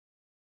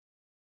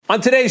On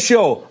today's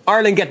show,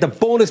 Ireland get the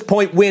bonus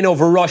point win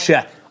over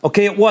Russia.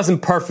 Okay, it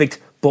wasn't perfect,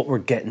 but we're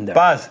getting there.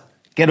 Baz,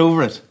 get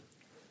over it.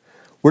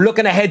 We're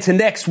looking ahead to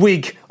next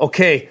week.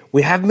 Okay,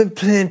 we haven't been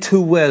playing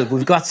too well.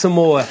 We've got some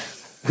more.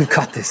 We've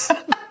got this.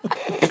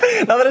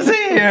 Now that I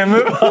see here,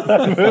 move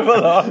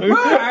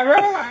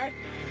along.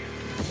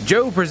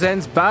 Joe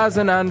presents Baz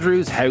and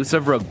Andrew's House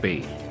of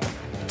Rugby,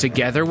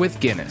 together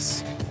with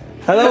Guinness.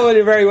 Hello and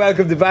you're very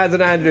welcome to Baz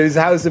and Andrew's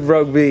House of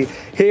Rugby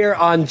here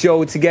on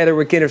Joe together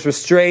with Guinness. We're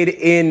straight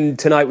in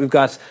tonight. We've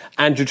got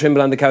Andrew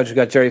Trimble on the couch. We've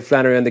got Jerry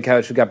Flannery on the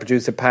couch. We've got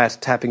producer Pat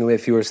tapping away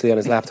furiously on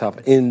his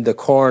laptop in the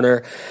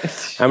corner.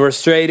 And we're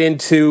straight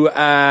into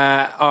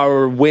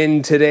our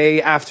win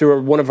today after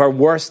one of our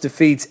worst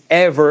defeats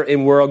ever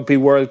in Rugby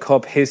World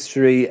Cup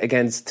history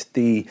against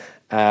the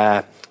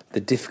Japanese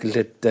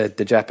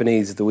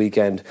at the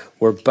weekend.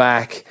 We're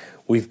back.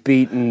 We've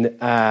beaten...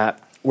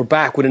 we're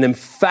back with an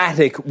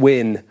emphatic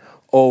win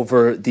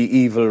over the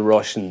evil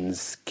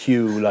Russians.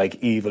 Cue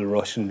like evil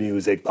Russian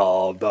music.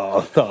 I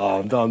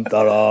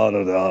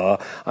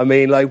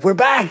mean, like, we're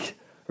back,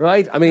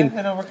 right? I mean,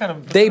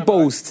 they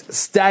boast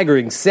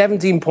staggering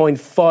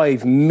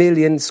 17.5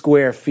 million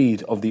square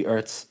feet of the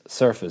Earth's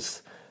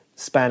surface,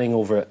 spanning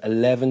over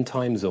 11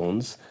 time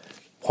zones,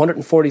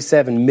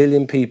 147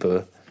 million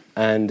people,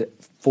 and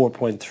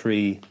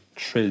 4.3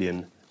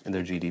 trillion in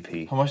their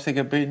GDP. How much they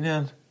get beaten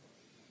in?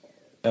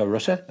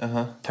 Russia?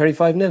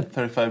 35-0.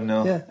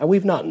 35-0. Yeah, and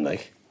we've nothing,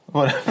 like.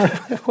 Whatever.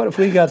 What if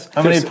we got...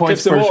 How many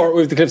points per...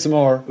 We have to clip some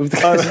more. How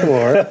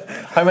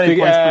many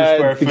points per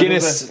square foot?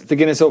 The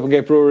Guinness Open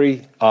Gate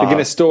Brewery, the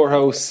Guinness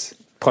Storehouse.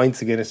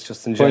 Pints of Guinness,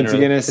 just in general. Pints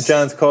of Guinness. The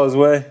John's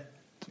Causeway.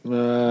 What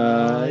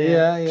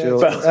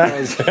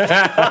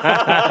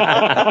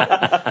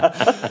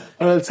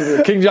else is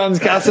there? King John's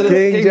Castle.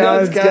 King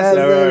John's Castle.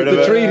 Never heard of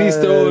The it. Treaty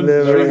Stone.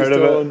 Never heard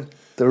of it.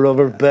 The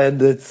Rubber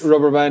Bandits.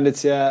 Rubber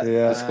Bandits, yeah.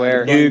 The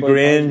Square. New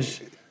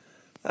Grange.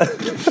 Why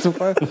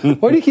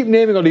do you keep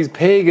naming all these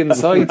pagan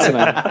sites,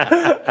 man?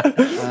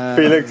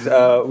 Felix,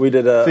 we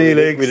did a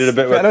bit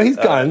with. I know he's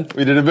gone.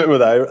 We did a bit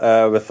with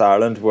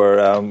Ireland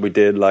where we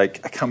did, like,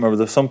 I can't remember,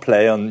 there was some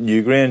play on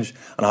Newgrange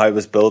and how it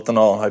was built and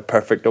all, and how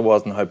perfect it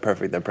was and how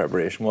perfect their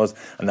preparation was,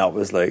 and that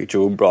was like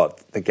Joe brought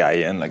the guy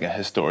in, like a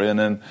historian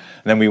in, and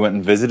then we went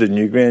and visited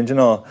Newgrange and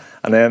all,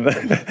 and then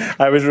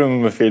I was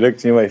rooming with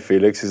Felix. You know why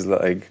Felix is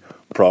like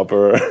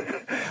proper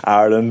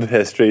Ireland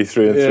history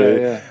through and through.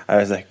 Yeah. I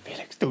was like,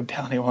 Felix, don't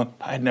tell anyone.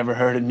 I'd never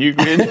heard of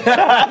Newgrange.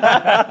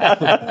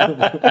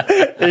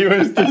 He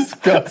was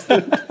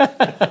disgusted.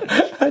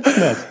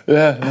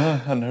 Yeah, no, I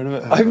hadn't heard of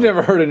it. I've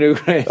never heard of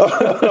Newgrange.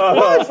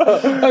 What?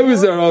 I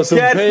was there also.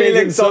 Get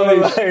Felix on the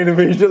line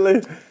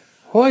immediately.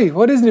 Why?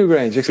 What is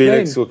Newgrange? Explain.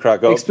 Felix will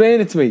crack up.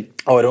 Explain it to me.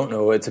 Oh, I don't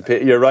know. It's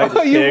you're right.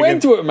 Oh, you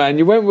went to it, man.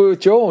 You went with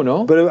Joe,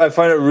 no? But I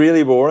find it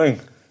really boring.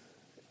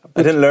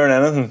 I didn't learn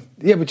anything.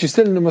 Yeah, but you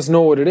still must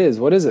know what it is.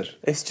 What is it?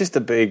 It's just a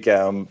big,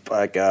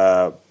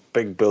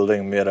 big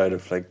building made out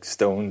of like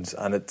stones,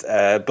 and it's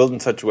built in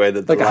such a way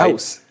that Like a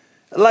house.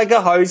 Like a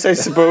house, I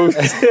suppose,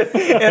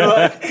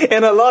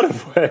 in a lot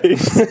of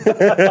ways. Like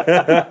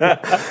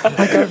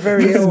our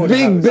very own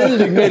Big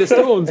building made of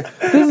stones.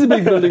 This is a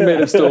big building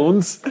made of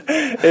stones.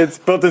 It's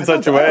built in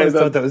such a way I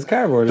thought that was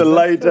cardboard. the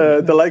light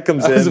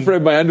comes in. I was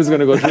afraid my hand was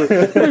going to go through.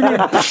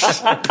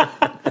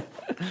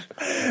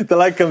 The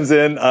light comes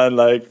in, and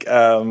like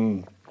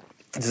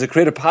does it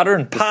create a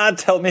pattern?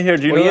 Pat, help me here.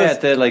 Do you know this?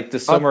 the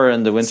summer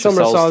and the winter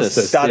Summer solstice.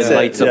 solstice. That's It it.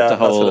 lights Yeah, up the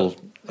that's what whole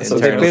So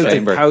they internal built it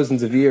chamber.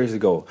 thousands of years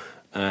ago,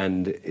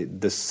 and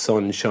the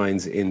sun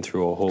shines in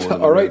through a hole. In the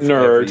All right, roof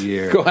nerd. every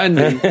year. Go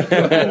Andy.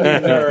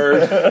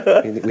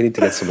 We need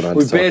to get someone on.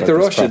 We to talk bait about the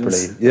this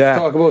Russians. properly. Yeah,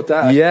 Talk about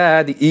that.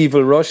 Yeah, the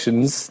evil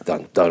Russians.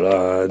 Dun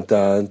dun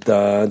dun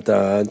dun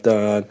dun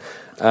dun.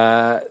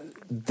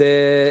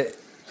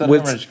 Is that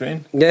on the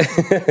screen? Yeah.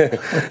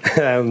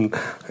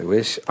 I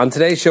wish. On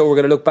today's show, we're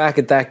going to look back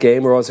at that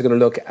game. We're also going to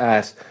look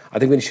at... I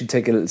think we should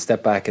take a little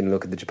step back and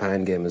look at the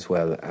Japan game as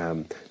well,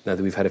 now that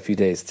we've had a few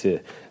days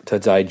to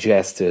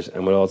digest it.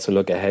 And we'll also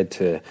look ahead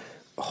to,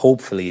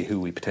 hopefully, who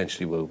we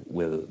potentially will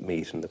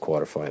meet in the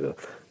quarterfinal.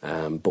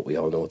 But we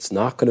all know it's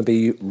not going to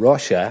be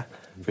Russia,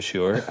 for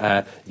sure.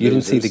 You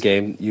didn't see the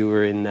game. You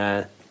were in...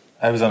 I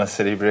was on a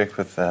city break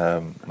with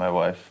my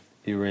wife.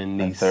 You were in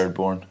My Nice. third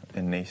born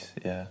in Nice,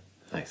 yeah.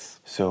 Nice.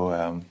 So,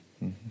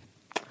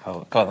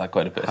 got that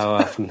quite a bit. How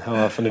often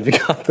have you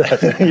got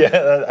that?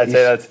 Yeah, I'd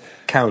say that's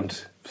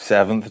Count.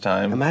 7th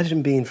time.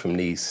 Imagine being from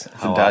Nice.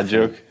 It's a dad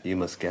joke. You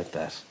must get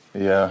that.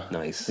 Yeah.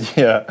 Nice.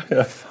 Yeah.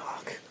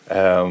 Fuck.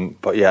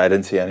 But yeah, I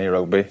didn't see any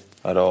rugby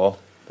at all.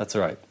 That's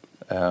all right.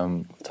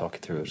 Talk you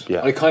through it.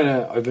 Yeah.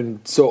 I've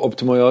been so up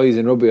to my eyes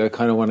in rugby. I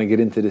kind of want to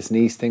get into this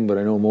Nice thing, but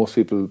I know most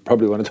people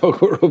probably want to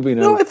talk about rugby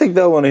now. No, I think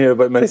they'll want to hear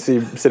about my city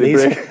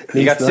break.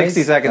 You got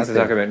 60 Nice. seconds to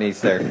talk about Nice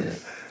there.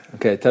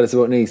 Okay, tell us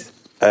about Nice.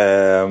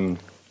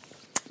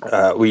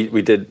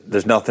 We did.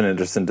 There's nothing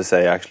interesting to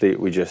say. Actually,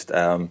 we just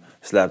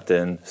slept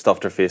in,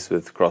 stuffed our face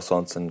with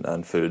croissants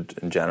and food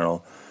in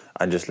general,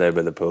 and just lay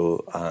by the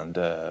pool. And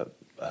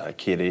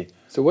Katie.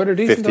 So weather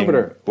decent over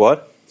there?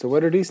 What? So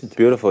weather decent?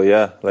 Beautiful,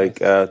 yeah. Like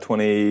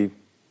 26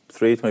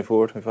 23,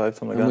 24, 25,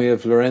 something like And that. we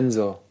have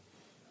Lorenzo,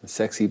 a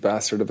sexy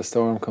bastard of a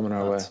storm coming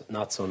our way.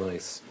 Not so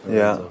nice.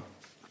 Yeah. Lorenzo.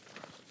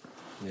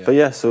 Yeah. But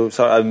yeah, so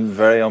sorry, I'm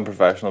very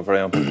unprofessional, very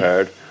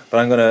unprepared. But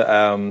I'm going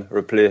to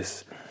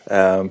replace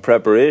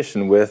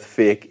preparation with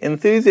fake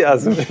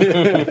enthusiasm.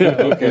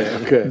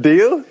 Okay.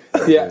 Deal?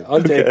 Yeah,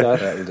 I'll take that.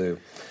 That'll do.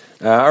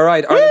 All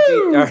right,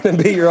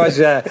 Ireland beat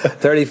Russia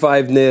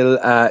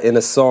 35-0 in a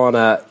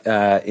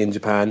sauna in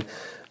Japan.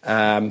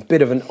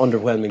 Bit of an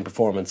underwhelming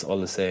performance, all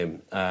the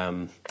same.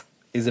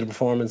 Is it a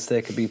performance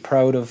they could be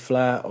proud of,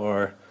 Fla,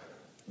 or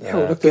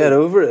Get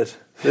over it.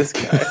 This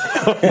guy.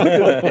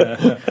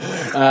 you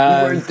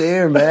weren't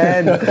there,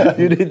 man?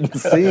 You didn't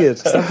see it.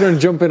 Stop there and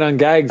jumping on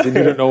gags and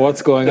you don't know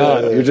what's going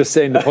on. You're just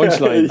saying the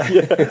punchline.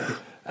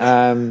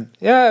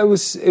 It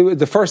was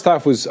the first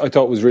half I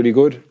thought was really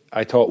good.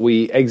 I thought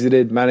we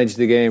managed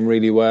the game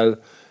really well,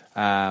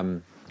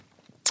 and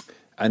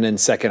then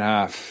second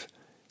half,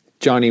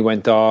 Johnny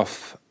went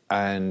off,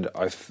 and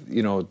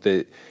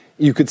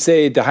you could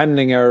say the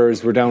handling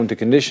errors were down to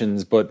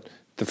conditions, but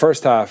the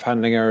first half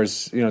handling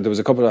errors, there was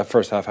a couple of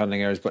first half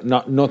handling errors, but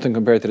nothing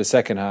compared to the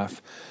second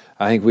half.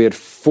 I think we had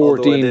 14.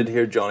 Although I did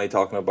hear Johnny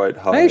talking about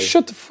how. Hey,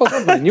 shut the fuck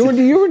up, man! You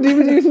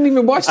didn't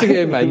even watch the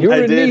game, man. You were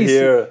I in did Nice.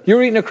 hear. You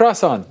were eating a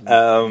croissant.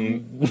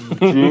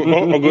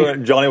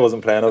 Johnny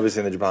wasn't playing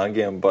obviously in the Japan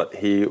game, but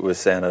he was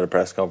saying at a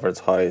press conference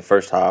how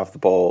first half the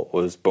ball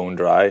was bone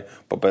dry,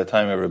 but by the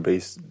time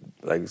everybody's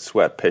like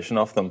sweat pissing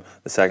off them,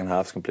 the second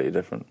half's completely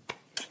different.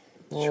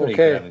 Surely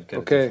Okay, you could get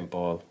a okay. different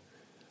ball.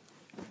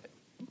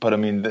 But I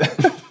mean,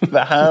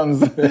 the hands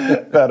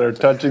that are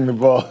touching the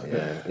ball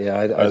Yeah,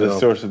 I are don't the know.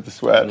 source of the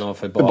sweat. I don't know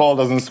if I The bought- ball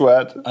doesn't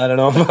sweat. I don't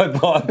know if I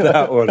bought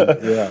that one.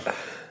 Yeah.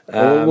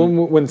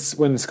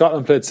 When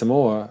Scotland played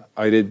Samoa,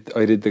 I did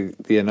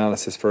the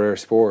analysis for Air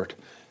Sport,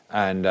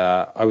 and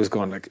I was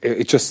going like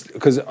it just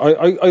because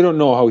I don't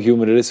know how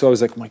human it is, so I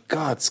was like, my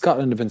God,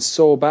 Scotland have been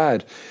so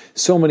bad,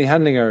 so many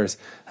handling errors,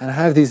 and I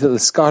have these little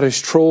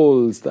Scottish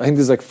trolls. I think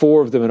there's like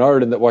 4 of them in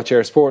Ireland that watch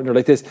Air Sport, and they're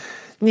like this.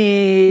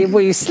 Nee,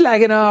 well, you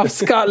slagging off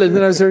Scotland,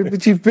 and I was like,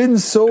 but you've been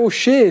so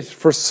shit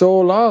for so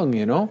long,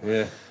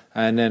 Yeah.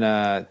 And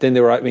then they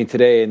were at me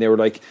today, and they were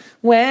like,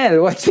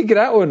 "Well, what do you think of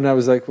that one?" And I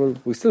was like, "Well,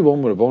 we still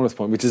won with a bonus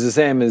point, which is the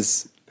same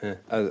as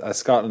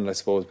Scotland, I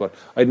suppose." But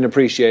I didn't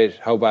appreciate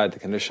how bad the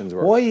conditions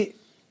were. Why?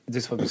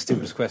 This might be the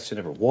stupidest question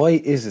ever. Why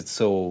is it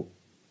so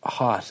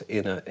hot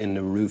in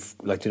the roof?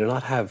 Like, do they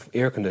not have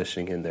air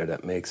conditioning in there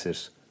that makes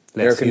it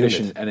less Air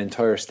condition humid? an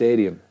entire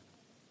stadium.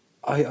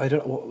 I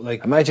don't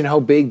like. Imagine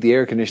how big the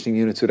air conditioning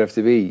units would have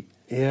to be.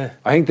 Yeah.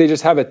 I think they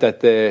just have it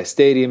that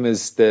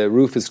the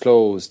roof is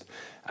closed,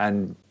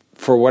 and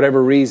for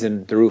whatever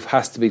reason, the roof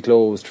has to be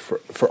closed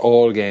for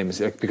all games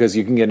because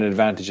you can get an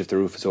advantage if the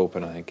roof is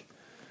open, I think.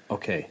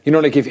 Okay.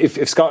 Like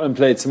if Scotland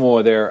played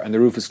Samoa there and the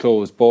roof is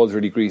closed, ball's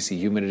really greasy,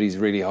 humidity's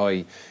really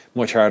high,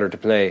 much harder to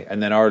play,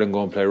 and then Ireland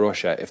go and play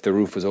Russia, if the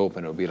roof was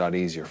open, it would be a lot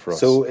easier for us.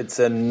 So it's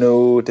a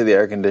no to the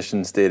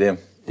air-conditioned stadium.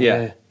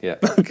 yeah.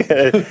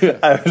 Okay,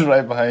 I was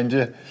right behind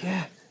you.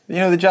 Yeah.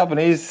 The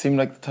Japanese seem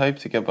like the type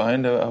to get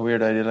behind a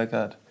weird idea like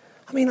that.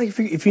 I mean, like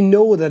if you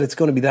know that it's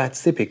going to be that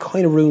sippy, it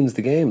kind of ruins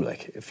the game.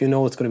 Like if you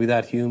know it's going to be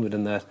that humid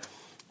and that,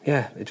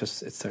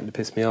 it's starting to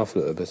piss me off a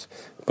little bit.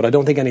 But I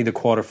don't think any of the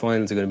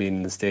quarterfinals are going to be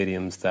in the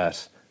stadiums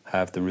that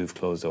have the roof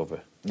closed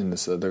over. They're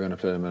going to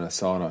play them in a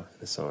sauna.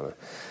 The sauna.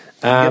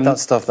 Get that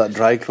stuff, that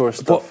dry chlor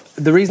stuff.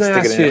 But the reason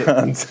I Stick asked it in you, your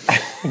hands.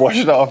 Wash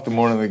it off the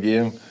morning of the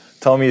game.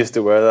 Tommy used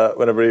to wear that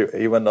whenever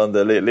he went on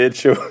the Late Late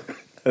Show.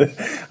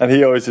 And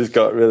he always just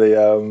got really...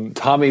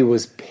 Tommy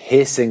was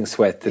pissing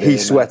sweat today. he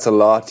sweats a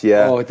lot,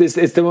 yeah. Oh, it's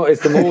the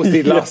most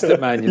he'd lost it,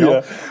 man.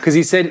 Because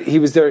he said he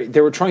was there.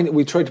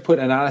 We tried to put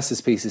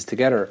analysis pieces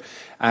together,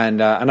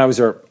 and I was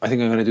there. I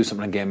think I'm going to do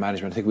something on game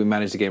management. I think we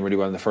managed the game really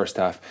well in the first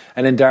half,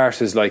 and then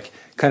Dars was like,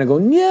 kind of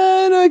going,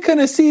 yeah, and I kind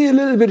of see a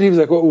little bit. He was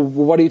like, well,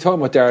 what are you talking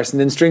about, Dars? And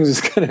then Strings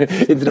was kind of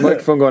into the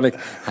microphone going like,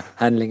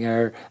 handling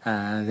error,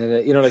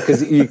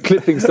 because you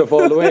clipping stuff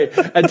all the way.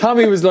 And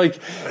Tommy was like,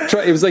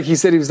 it was like he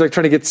said he was like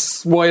trying to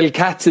get wild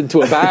cats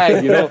into a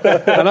bag,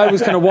 And I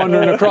was kind of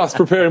wandering across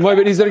preparing my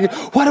bit. He's like,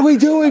 what are we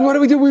doing?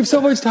 We have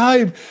so much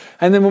time.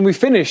 And then when we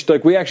finished,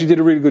 like we actually did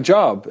a really good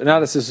job.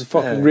 Analysis was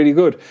fucking really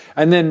good.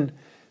 And then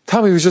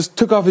Tommy was just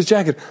took off his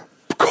jacket,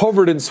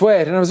 covered in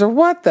sweat, and I was like,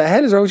 what the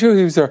hell is wrong with you?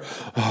 He was there,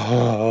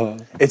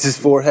 It's his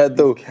forehead,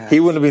 though. He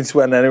wouldn't have been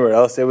sweating anywhere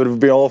else. It would have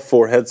been all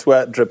forehead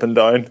sweat dripping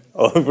down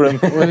all over him.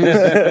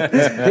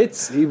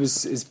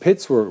 his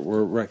pits were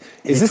right.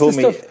 He told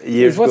me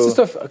years what's ago-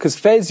 the stuff? Because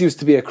Fez used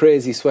to be a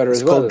crazy sweater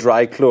It's as well. called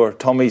dry chlor.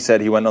 Tommy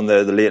said he went on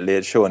the Late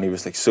Late Show and he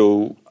was like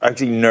so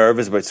actually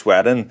nervous about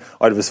sweating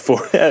out of his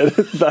forehead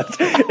that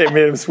it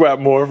made him sweat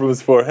more from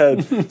his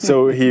forehead.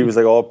 So he was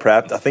like all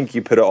prepped. I think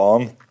you put it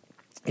on.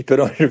 You put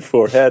it on your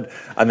forehead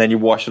and then you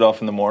wash it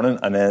off in the morning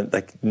and then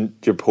like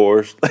your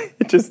pores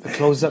it just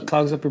clogs up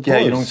your pores. Yeah,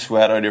 you don't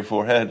sweat out of your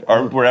forehead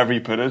or wherever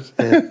you put it.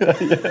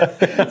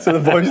 Yeah. So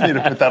the boys need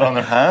to put that on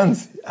their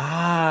hands.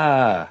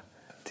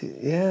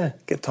 Yeah.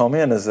 Get Tommy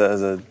in as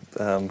a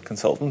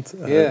consultant.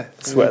 Tommy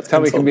Sweat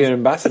can be consultant. an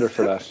ambassador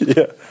for that.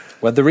 Yeah.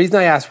 Well, the reason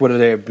I asked whether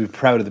they'd be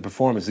proud of the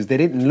performance is they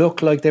didn't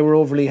look like they were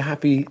overly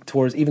happy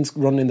towards even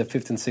running the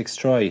 5th and 6th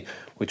try,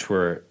 which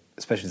were,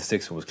 especially the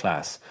 6th one was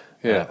class.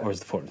 Yeah. Or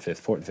was the 4th and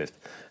 5th? 4th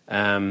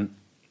and 5th.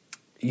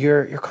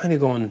 You're kind of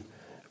going,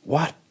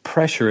 what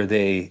pressure are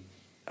they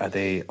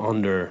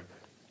under?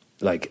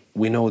 Like,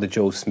 we know the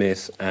Joe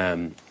Smith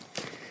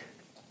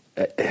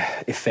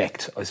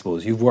effect, I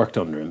suppose. You've worked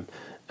under him.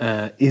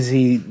 Is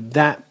he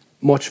that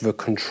much of a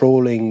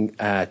controlling,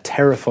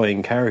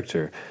 terrifying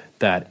character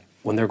that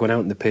when they're going out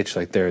in the pitch,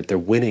 like they're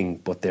winning,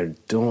 but they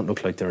don't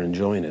look like they're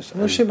enjoying it?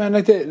 No shit, man.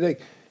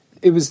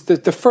 It was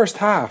the first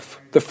half,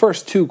 the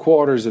first 2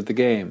 quarters of the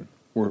game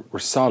were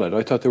solid.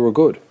 I thought they were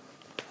good,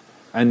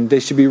 and they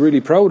should be really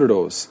proud of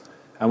those.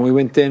 And we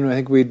went in. I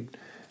think we'd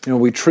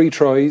 3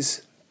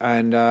 tries,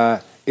 and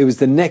it was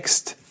the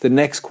next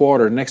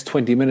quarter, the next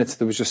 20 minutes.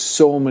 There was just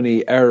so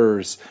many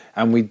errors,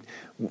 and we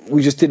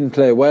just didn't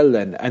play well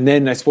then. And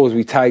then I suppose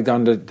we tagged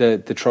on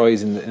the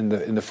tries in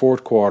the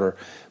 4th quarter.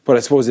 But I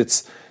suppose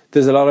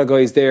there's a lot of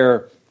guys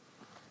there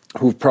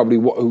who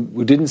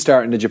didn't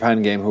start in the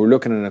Japan game, who were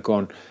looking at it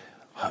going,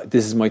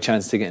 this is my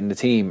chance to get in the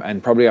team.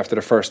 And probably after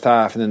the first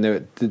half, and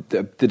then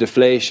the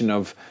deflation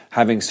of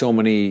having so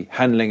many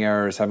handling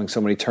errors, having so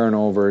many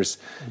turnovers,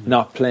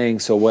 not playing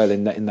so well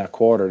in that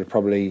quarter, they're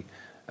probably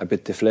a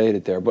bit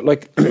deflated there. But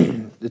like,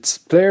 it's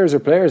players are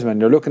players, man.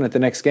 They're looking at the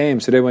next game,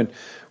 so they went,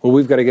 well,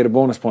 we've got to get a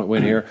bonus point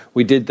win here.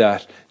 We did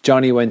that.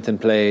 Johnny went and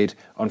played.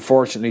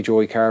 Unfortunately,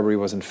 Joey Carberry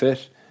wasn't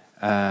fit.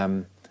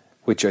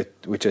 Which I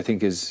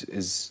think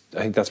is I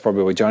think that's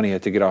probably why Johnny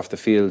had to get off the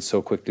field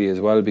so quickly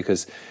as well,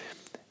 because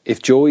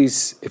if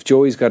Joey's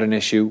got an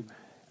issue,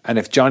 and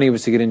if Johnny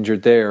was to get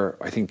injured there,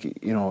 I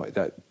think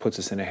that puts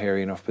us in a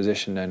hairy enough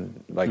position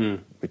then,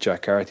 with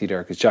Jack Carty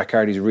there, because Jack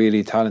Carty's a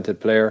really talented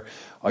player.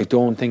 I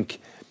think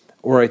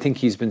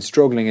he's been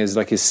struggling is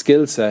like his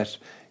skill set.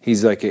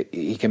 He's like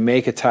he can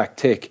make a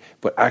tick,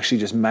 but actually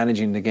just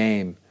managing the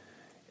game.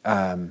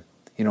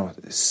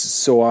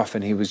 So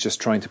often he was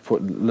just trying to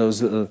put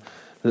those little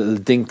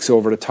dinks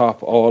over the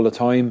top all the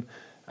time,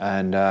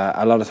 and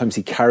a lot of times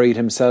he carried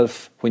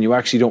himself when you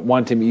actually don't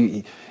want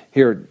him.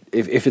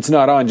 If it's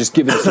not on, just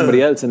give it to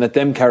somebody else and let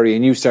them carry,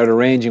 and you start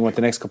arranging what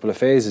the next couple of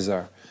phases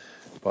are.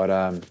 But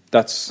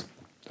that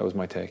was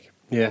my take.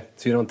 Yeah,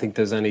 so you don't think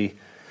there's any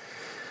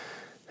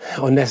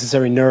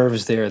unnecessary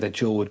nerves there that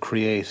Joe would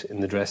create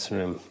in the dressing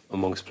room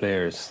amongst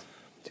players?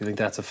 Do you think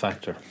that's a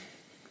factor?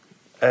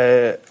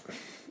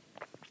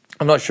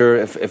 I'm not sure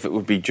if it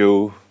would be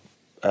Joe.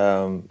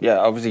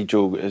 Obviously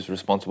Joe is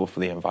responsible for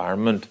the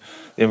environment.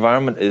 The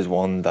environment is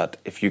one that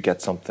if you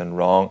get something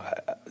wrong,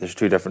 there's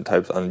 2 different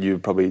types, and you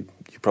probably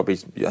I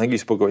think you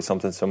spoke about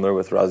something similar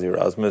with Razzie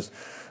Erasmus.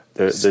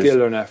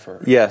 Skill and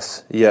effort.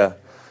 Yes, yeah.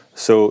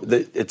 So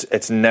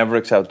it's never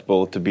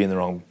acceptable to be in the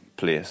wrong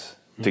place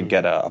to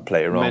get a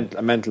play wrong.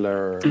 A mental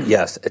error.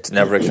 Yes, it's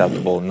never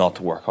acceptable not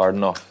to work hard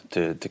enough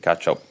to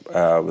catch up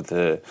with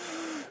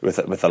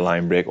a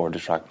line break or to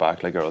track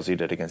back like Earlsey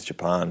did against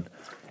Japan.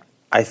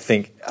 I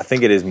think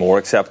it is more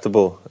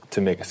acceptable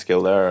to make a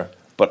skill error,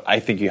 but I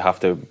think you have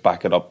to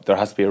back it up. There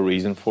has to be a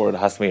reason for it. It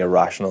has to be a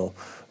rational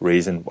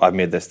reason. I've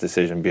made this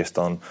decision based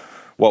on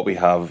what we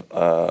have,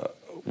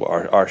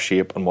 our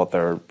shape, and what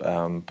they're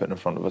putting in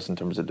front of us in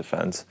terms of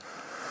defence.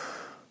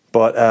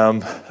 But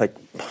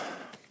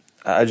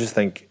I just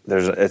think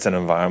it's an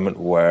environment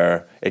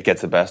where it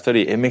gets the best out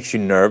of you. It makes you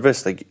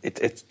nervous. Like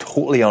it's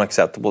totally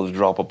unacceptable to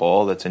drop a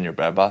ball that's in your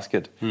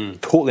breadbasket.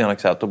 Totally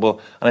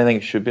unacceptable, and I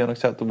think it should be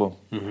unacceptable.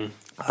 Mm-hmm.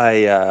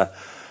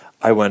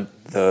 I went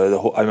the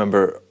whole. I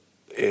remember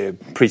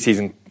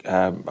pre-season.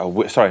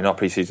 Not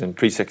pre-season.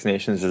 Pre-Six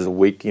Nations. There's a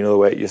week. You know the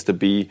way it used to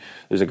be.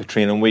 There's like a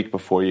training week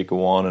before you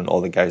go on, and all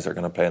the guys that are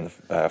going to play in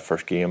the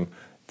first game.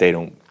 They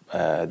don't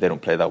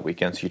play that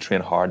weekend, so you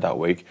train hard that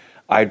week.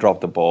 I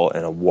dropped the ball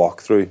in a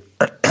walkthrough,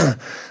 and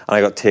I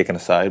got taken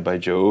aside by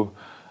Joe,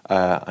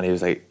 and he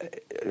was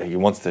like,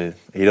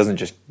 he doesn't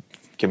just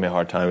give me a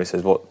hard time. He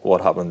says,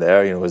 what happened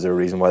there? Is there a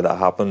reason why that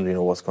happened?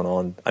 What's going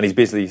on? And he's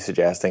basically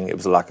suggesting it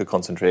was a lack of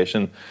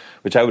concentration,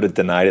 which I would have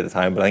denied at the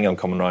time, but I think I'm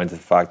coming around to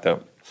the fact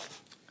that,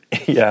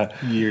 yeah.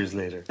 Years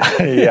later.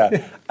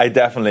 Yeah, I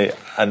definitely,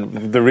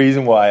 and the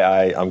reason why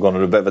I'm going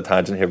on a bit of a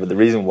tangent here, but the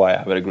reason why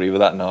I would agree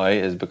with that now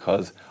is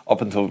because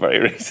up until very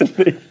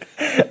recently,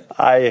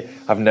 I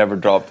have never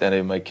dropped any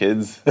of my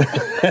kids. I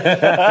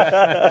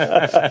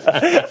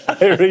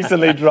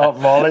recently dropped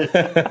Molly.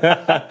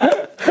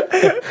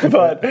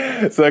 But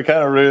so it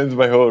kind of ruins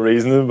my whole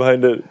reasoning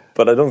behind it.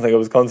 But I don't think I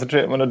was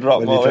concentrating when I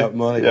dropped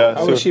Molly. Yeah.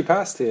 How was she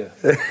passed to you?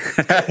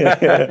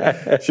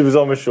 She was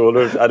on my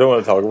shoulder. I don't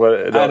want to talk about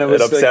it.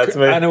 It upsets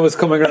me. Anna was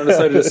coming around the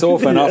side of the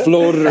sofa and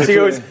offloaded her. She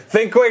goes,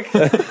 think quick.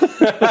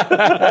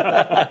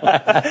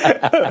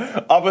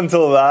 Up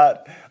until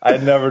that,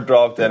 I'd never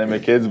dropped any of my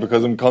kids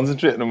because I'm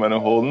concentrating when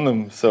I'm holding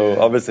them. So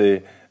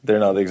obviously, they're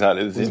not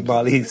exactly the same. Was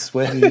Molly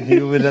sweaty and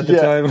humid at the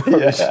time?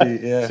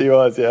 She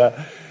was,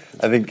 yeah.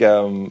 I think,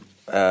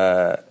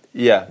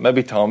 Yeah,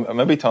 maybe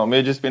Tommy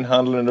had just been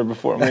handling her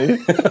before me.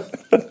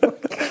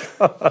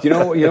 You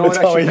know what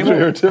Tommy actually came threw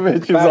her up? to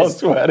me. She was all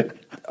sweaty.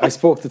 I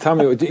spoke to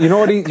Tommy. What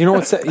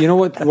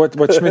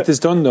Schmidt has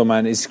done though,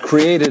 man, is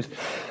created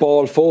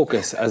ball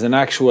focus as an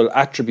actual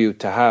attribute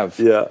to have.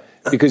 Yeah.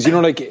 Because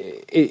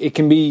it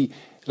can be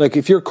like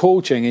if you're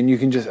coaching and you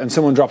can just and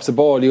someone drops a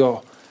ball, you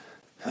go,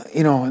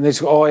 and they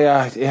just go, oh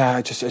yeah,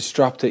 I just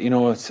dropped it.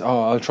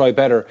 I'll try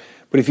better.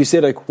 But if you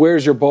say like,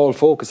 where's your ball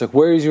focus? Like,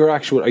 where is your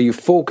actual? Are you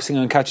focusing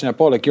on catching that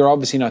ball? Like, you're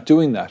obviously not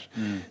doing that.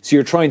 So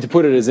you're trying to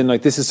put it as in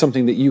like this is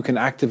something that you can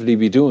actively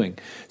be doing.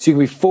 So you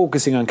can be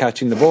focusing on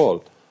catching the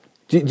ball.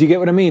 Do you get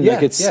what I mean? Yeah,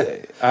 like it's.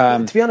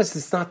 to be honest,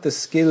 it's not the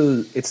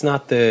skill. It's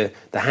not the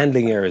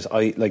handling errors.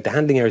 The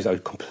handling errors. I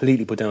would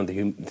completely put down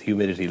the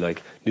humidity.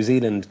 Like New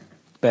Zealand,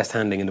 best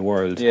handling in the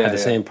world, had the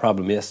same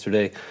problem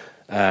yesterday.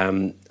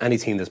 Any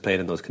team that's played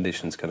in those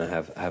conditions kind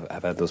of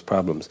have had those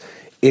problems.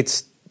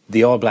 It's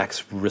the All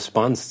Blacks'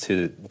 response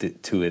to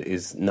it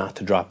is not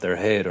to drop their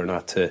head or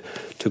not to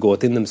go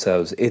within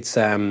themselves. It's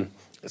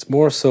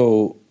more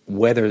so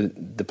whether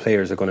the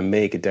players are going to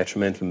make a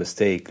detrimental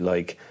mistake,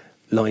 like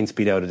line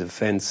speed out of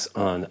defence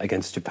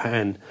against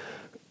Japan.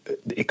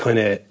 It kind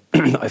of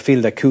I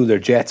feel that cooled their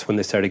jets when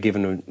they started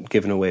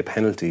giving away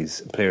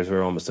penalties. Players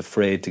were almost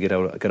afraid to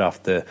get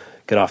off the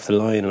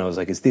line, and I was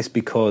like, is this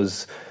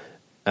because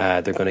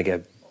they're going to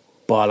get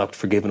bollocked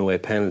for giving away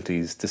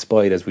penalties,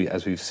 despite as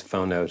we've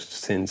found out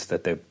since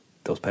that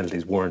those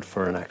penalties weren't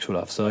for an actual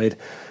offside.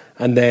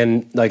 And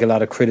then like a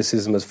lot of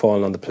criticism has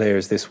fallen on the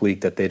players this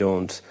week that they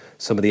don't,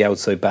 some of the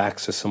outside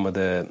backs or some of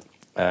the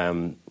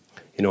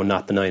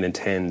not the 9 and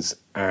 10s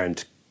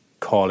aren't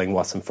calling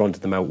what's in front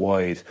of them out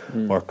wide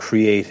or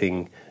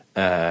creating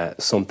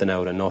something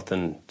out of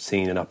nothing,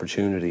 seeing an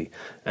opportunity.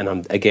 And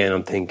I'm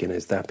thinking,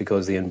 is that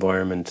because the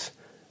environment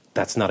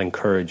that's not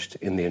encouraged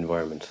in the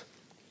environment?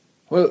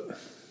 Well,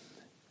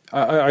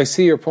 I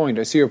see your point.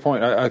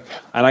 And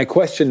I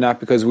question that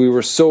because we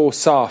were so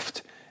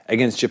soft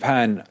against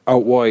Japan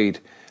out wide.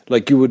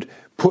 Like you would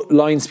put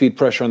line speed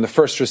pressure on the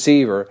first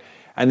receiver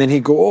and then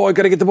he'd go, I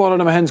got to get the ball out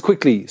of my hands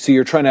quickly. So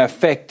you're trying to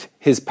affect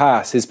his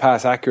pass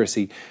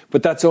accuracy.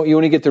 But you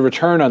only get the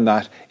return on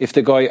that if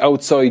the guy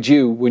outside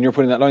you, when you're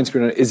putting that line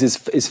speed on,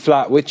 is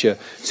flat with you.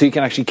 So you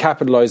can actually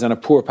capitalise on a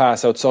poor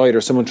pass outside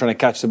or someone trying to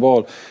catch the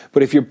ball.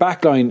 But if your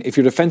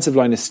defensive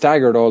line is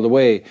staggered all the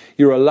way,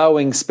 you're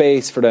allowing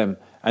space for them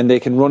and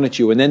they can run at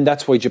you. And then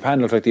that's why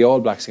Japan looked like the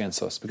All Blacks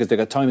against us, because they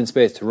got time and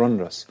space to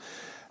run at us.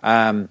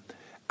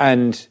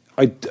 And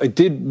I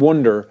did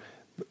wonder,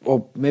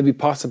 well, maybe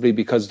possibly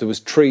because there was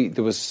 4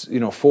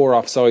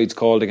 offsides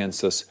called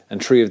against us,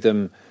 and 3 of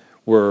them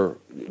were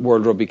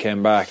World Rugby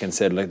came back and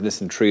said, like,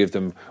 listen, 3 of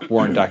them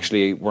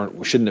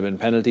shouldn't have been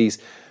penalties.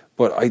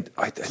 But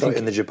I think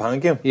in the Japan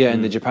game,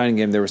 in the Japan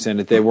game they were saying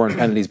that they weren't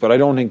penalties, but I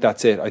don't think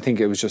that's it. I think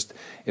it was just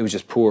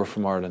poor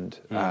from Ireland.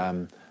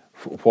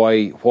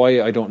 Why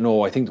I don't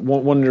know. I think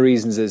one of the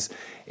reasons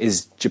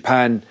is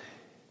Japan,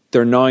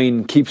 their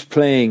 9 keeps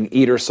playing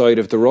either side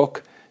of the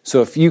ruck.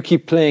 So if you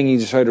keep playing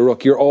either side of the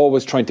ruck, you're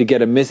always trying to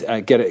get a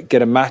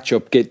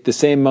matchup, get the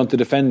same amount of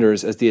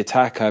defenders as the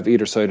attack have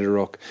either side of the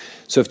ruck.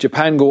 So if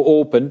Japan go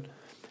open,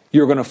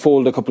 you're going to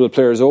fold a couple of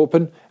players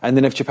open, and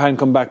then if Japan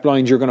come back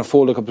blind, you're going to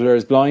fold a couple of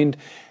players blind.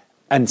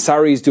 And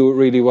Saris do it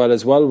really well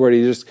as well, where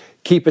they just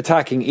keep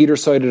attacking either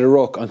side of the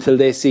ruck until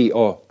they see,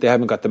 they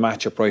haven't got the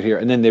matchup right here,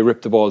 and then they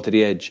rip the ball to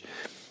the edge.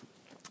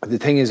 The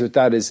thing is with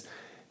that is,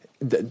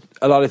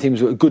 a lot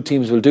of good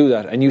teams will do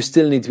that, and you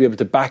still need to be able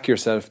to back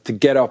yourself to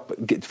get up,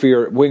 for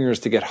your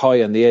wingers to get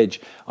high on the edge.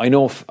 I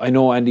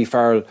know Andy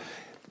Farrell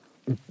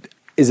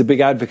is a big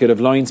advocate of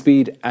line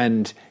speed,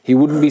 and he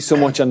wouldn't be so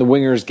much on the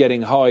wingers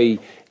getting high.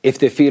 If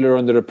they feel are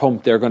under the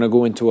pump, they're going to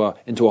go into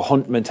a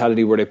hunt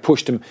mentality where they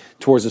push them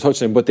towards the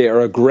touchline, but they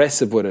are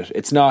aggressive with it.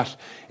 It's not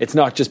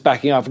just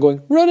backing off and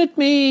going, run at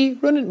me.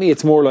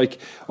 It's more like,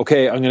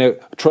 okay, I'm going to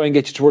try and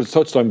get you towards the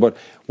touchline, but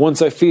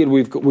once I feel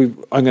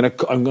I'm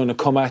going to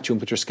come at you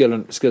and put your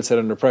skill set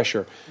under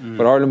pressure.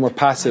 But Ireland were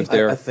passive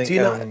there. I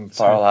think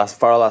Farrell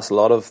asked a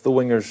lot of the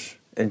wingers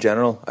in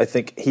general. I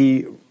think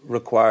he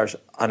requires,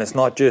 and it's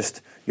not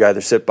just you either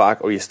sit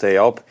back or you stay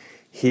up.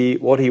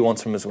 What he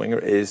wants from his winger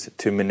is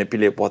to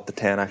manipulate what the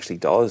 10 actually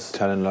does.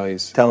 Telling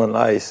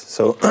lies.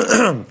 So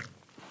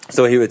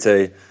so he would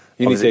say,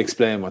 you need to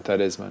explain what that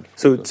is, man.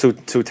 So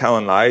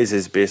telling lies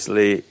is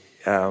basically,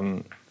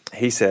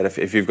 he said,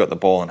 if you've got the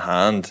ball in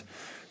hand,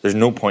 there's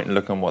no point in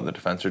looking at what the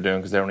defence are doing,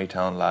 because they're only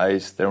telling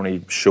lies. They're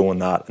only showing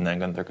that, and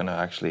then they're going to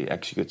actually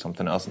execute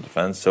something else in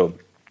defence. So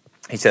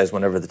he says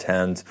whenever the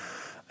 10's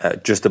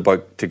just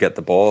about to get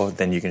the ball,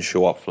 then you can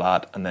show up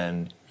flat, and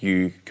then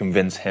you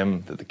convince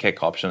him that the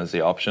kick option is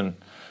the option,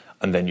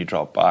 and then you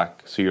drop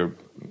back. So you're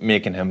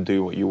making him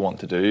do what you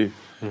want to do,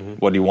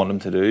 what you want him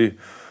to do.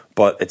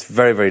 But it's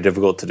very, very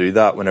difficult to do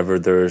that whenever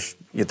there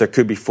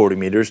could be 40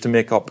 metres to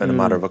make up in a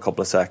matter of a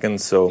couple of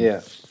seconds. So,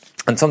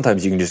 and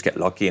sometimes you can just get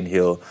lucky, and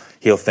he'll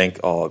think,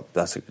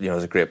 that's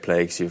a great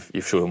play because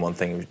you've shown him one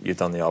thing, you've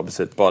done the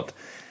opposite. But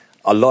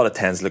a lot of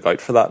 10s look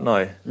out for that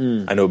now.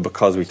 I know,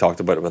 because we talked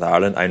about it with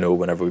Ireland. I know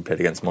whenever we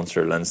played against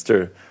Munster or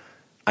Leinster,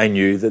 I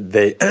knew that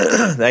they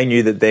I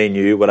knew that they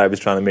knew what I was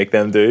trying to make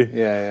them do.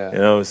 Yeah.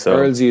 You know, so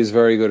Earlsey is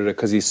very good at it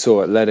because he's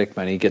so athletic,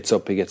 man. He gets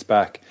up, he gets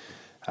back.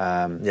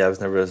 I was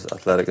never as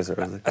athletic as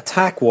Earlsey.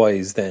 Attack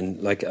wise, then,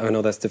 like I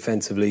know that's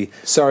defensively.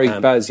 Sorry,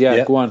 Baz.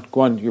 Yeah, go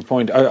on. Your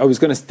point. I was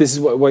going to. This is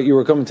what you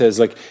were coming to. Is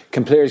like,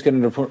 can players get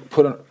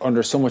put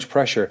under so much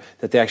pressure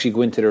that they actually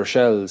go into their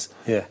shells?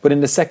 Yeah. But in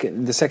the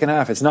second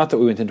half, it's not that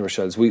we went into our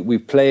shells. We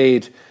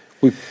played.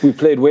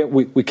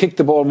 We kicked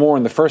the ball more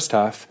in the first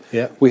half.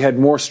 Yeah. We had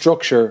more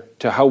structure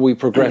to how we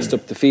progressed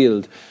up the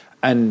field,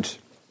 and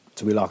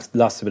So we lost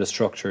a bit of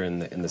structure in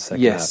the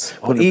second Yes,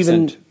 half. But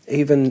 100%.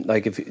 even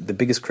like if the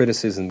biggest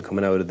criticism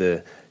coming out of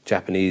the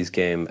Japanese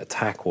game,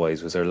 attack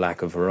wise, was their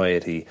lack of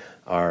variety,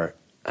 our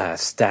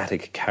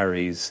static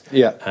carries.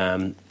 Yeah.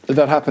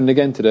 that happened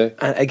again today.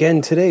 And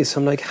again today, so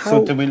I'm like, how?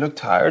 So did we look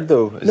tired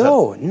though?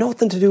 No,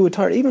 nothing to do with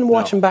tired. Even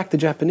watching back the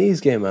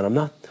Japanese game, man, I'm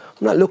not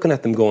looking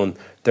at them going,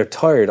 they're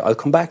tired. I'll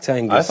come back to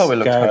Angus. I thought we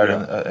looked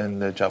Gardner. tired in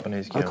the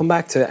Japanese game. I'll come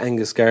back to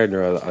Angus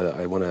Gardner.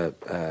 I want to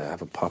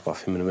have a pop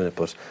off him in a minute,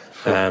 but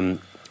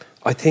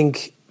I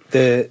think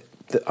the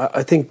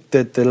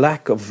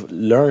lack of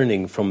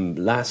learning from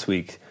last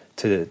week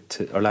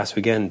or last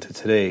weekend to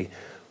today,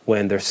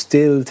 when they're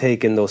still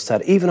taking those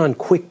stats, even on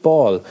quick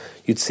ball,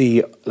 you'd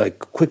see like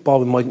quick ball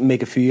we might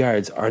make a few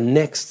yards. Our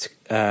next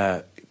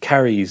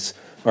carriers,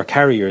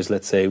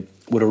 let's say,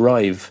 would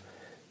arrive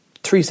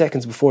 3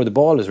 seconds before the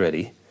ball is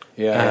ready.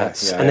 And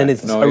then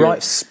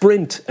it's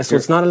sprint. So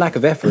it's not a lack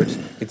of effort.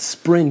 It's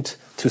sprint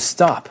to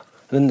stop,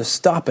 and then they're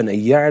stopping a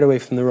yard away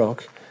from the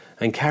ruck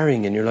and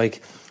carrying. And you're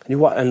like,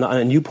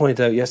 and you pointed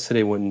out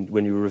yesterday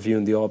when you were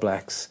reviewing the All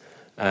Blacks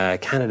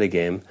Canada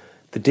game,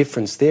 the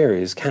difference there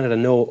is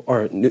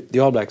the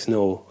All Blacks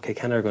know, okay,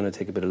 Canada are going to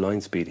take a bit of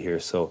line speed here,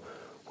 so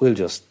we'll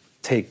just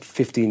take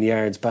 15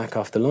 yards back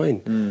off the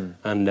line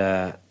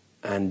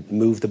and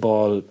move the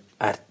ball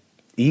at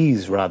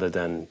ease rather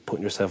than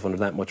putting yourself under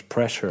that much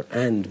pressure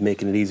and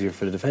making it easier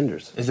for the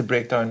defenders. Is the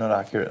breakdown not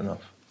accurate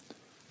enough?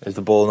 Is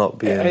the ball not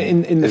being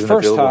in the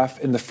first half?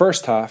 In the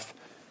first half,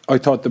 I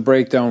thought the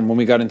breakdown when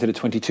we got into the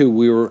 22,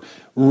 we were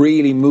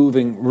really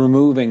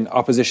removing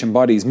opposition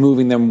bodies,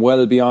 moving them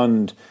well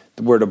beyond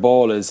where the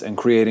ball is, and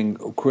creating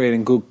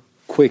good,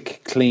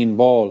 quick, clean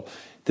ball.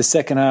 The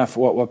second half,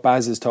 what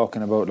Baz is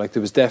talking about, like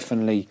there was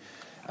definitely,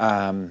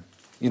 I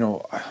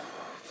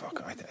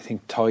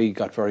think Ty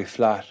got very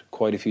flat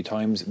quite a few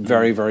times,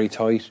 very, very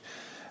tight.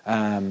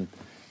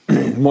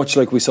 Much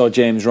like we saw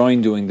James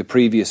Ryan doing the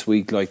previous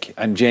week,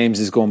 and James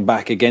is going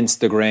back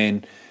against the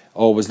grain,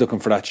 always looking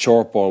for that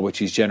short ball, which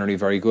he's generally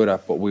very good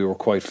at, but we were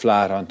quite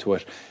flat onto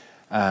it.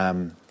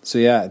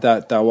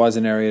 That was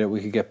an area that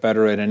we could get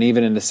better at. And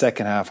even in the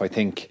second half, I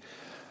think,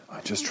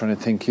 I'm just trying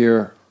to think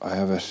here, I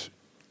have it.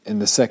 In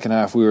the second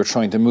half, we were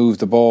trying to move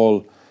the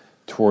ball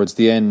towards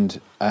the end,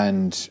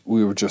 and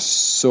we were just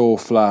so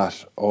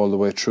flat all the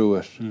way through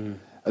it.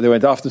 They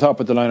went off the top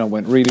of the lineup,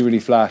 went really, really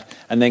flat,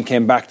 and then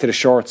came back to the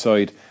short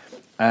side,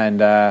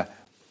 and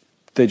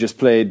they just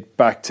played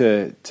back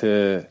to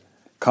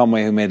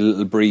Conway, who made a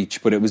little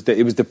breach. But it was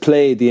the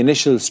play. The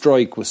initial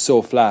strike was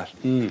so flat.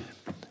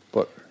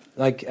 But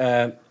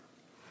I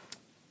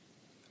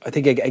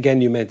think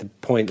again you made the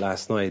point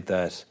last night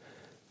that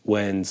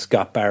when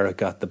Scott Barrett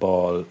got the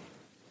ball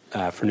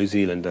for New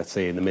Zealand, let's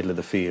say in the middle of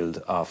the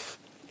field off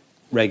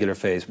regular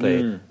phase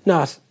play,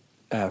 not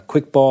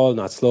quick ball,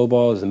 not slow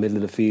balls, in the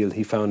middle of the field,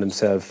 he found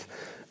himself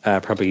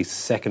probably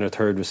second or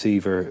third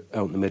receiver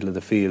out in the middle of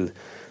the field,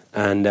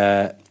 and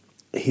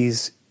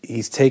he's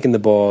taken the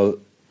ball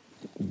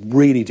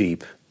really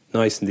deep,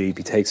 nice and deep.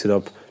 He takes it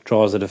up,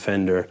 draws a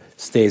defender,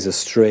 stays as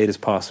straight as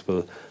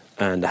possible,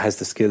 and has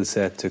the skill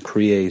set to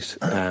create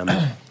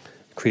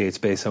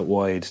space out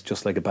wide,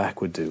 just like a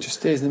back would do. Just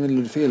stays in the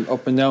middle of the field,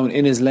 up and down,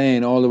 in his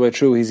lane, all the way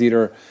through. He's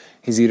either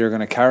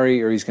going to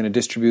carry, or he's going to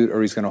distribute,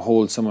 or he's going to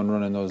hold someone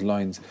running those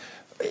lines.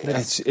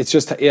 It's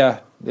just Look,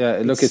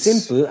 it's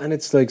simple, and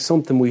it's like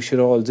something we should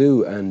all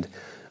do. And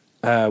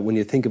when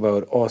you think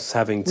about us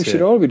having we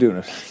should all be doing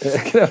it.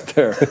 Get out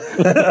there.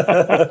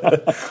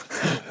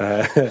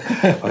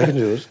 I can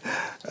do it.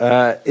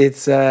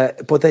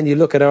 But then you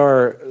look at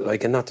our,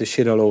 and not to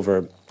shit all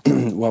over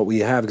what we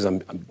have,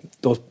 because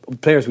those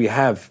players we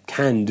have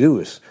can do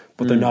it,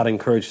 but they're not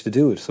encouraged to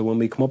do it. So when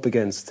we come up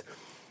against,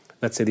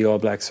 let's say, the All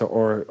Blacks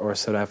or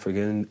South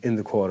Africa in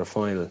the quarter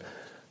final,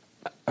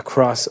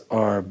 across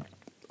our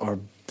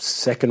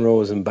second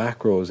rows and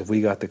back rows, if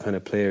we got the kind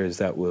of players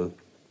that will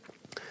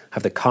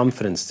have the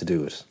confidence to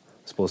do it,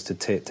 I suppose, to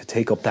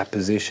take up that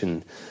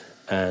position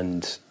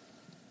and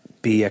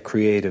be a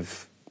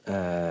creative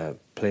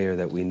player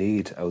that we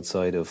need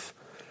outside of,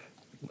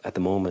 at the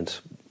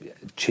moment,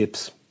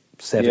 Chips.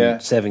 Seven.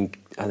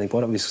 I think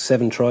what it was,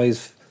 7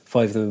 tries,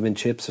 5 of them have been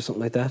Chips or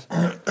something like that.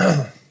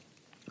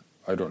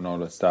 I don't know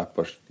that stat,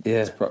 but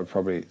yeah, it's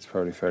probably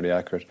fairly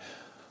accurate.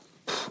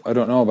 I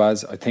don't know,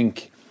 Baz. I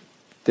think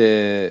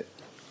the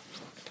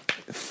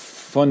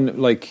fun,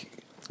 look,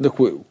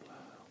 we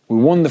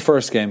won the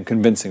first game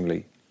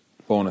convincingly,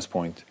 bonus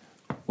point.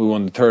 We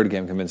won the third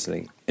game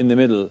convincingly. In the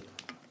middle,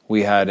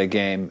 we had a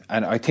game,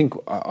 and I think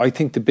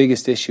the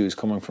biggest issues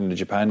coming from the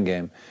Japan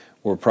game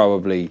were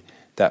probably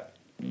that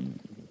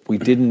we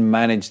didn't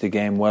manage the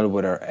game well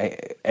with our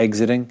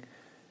exiting.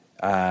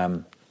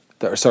 Or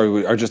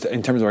just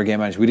in terms of our game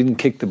management, we didn't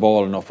kick the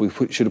ball enough. We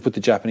should have put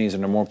the Japanese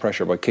under more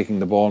pressure by kicking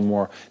the ball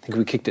more. I think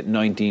we kicked it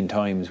 19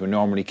 times. We're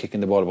normally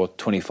kicking the ball about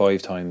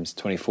 25 times,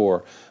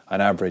 24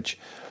 on average.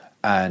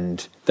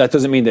 And that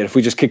doesn't mean that if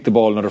we just kicked the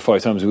ball another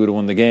 5 times, we would have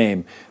won the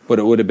game. But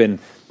it would have been...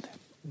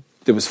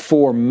 There was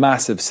 4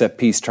 massive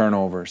set-piece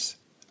turnovers.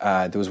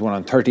 There was one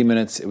on 30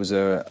 minutes. It was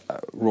a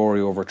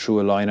Rory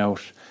overthrew a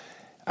line-out.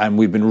 And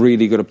we've been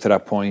really good up to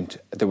that point.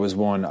 There was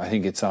one, I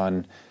think it's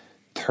on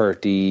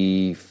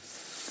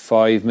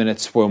 35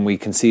 minutes when we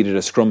conceded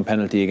a scrum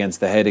penalty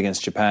against the head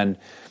against Japan.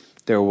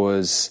 There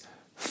was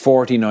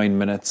 49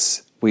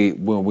 minutes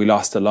when we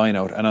lost a line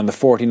out, and on the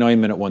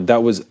 49-minute one,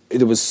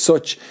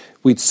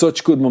 we'd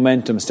such good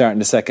momentum starting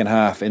the second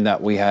half in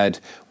that we had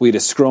a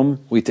scrum,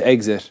 we had to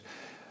exit.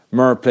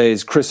 Murr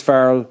plays Chris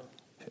Farrell,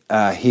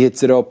 he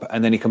hits it up,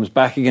 and then he comes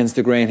back against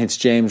the grain, hits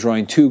James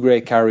Ryan, 2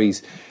 great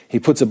carries. He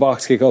puts a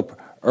box kick up,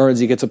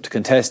 Earlsey gets up to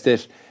contest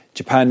it.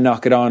 Japan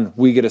knock it on.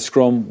 We get a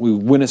scrum. We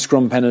win a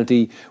scrum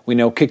penalty. We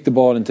now kick the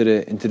ball into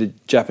the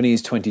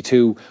Japanese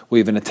 22. We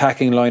have an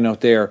attacking line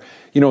out there.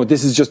 You know,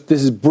 this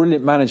is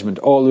brilliant management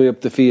all the way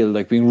up the field,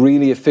 like being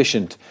really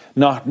efficient,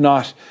 not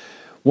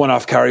one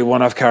off carry,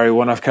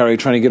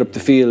 trying to get up the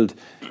field.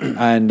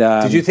 And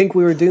did you think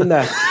we were doing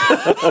that?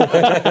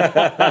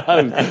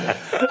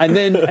 and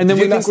then did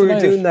we you think we were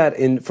doing that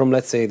that from,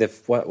 let's say,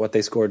 what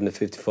they scored in the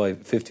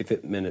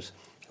 55th minute?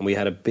 And we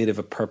had a bit of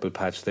a purple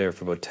patch there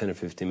for about 10 or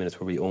 15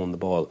 minutes where we owned the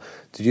ball.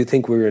 Did you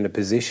think we were in a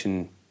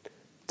position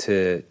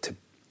to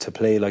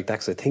play like that?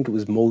 Because I think it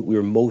was we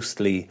were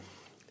mostly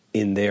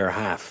in their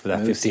half for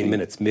that 15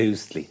 minutes.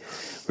 Mostly.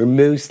 We're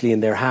mostly in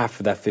their half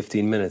for that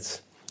 15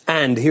 minutes.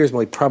 And here's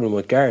my problem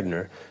with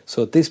Gardner.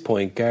 So at this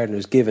point,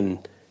 Gardner's given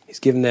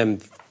them,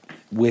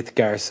 with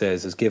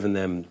Garces, has given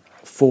them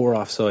 4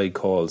 offside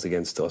calls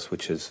against us,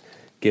 which has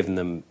given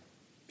them,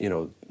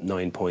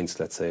 9 points,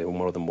 let's say, or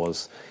more than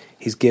was.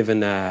 He's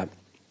given a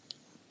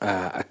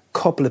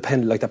couple of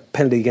penalties, like that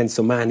penalty against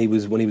Oman.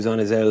 When he was on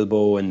his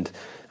elbow, and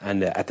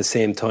at the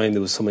same time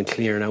there was someone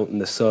clearing out on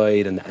the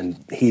side, and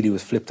Healy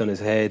was flipped on his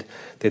head.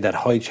 They had that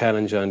high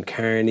challenge on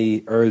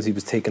Kearney. Earlsey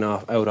was taken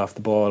out off the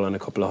ball on a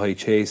couple of high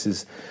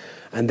chases,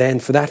 and then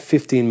for that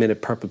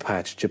 15-minute purple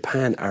patch,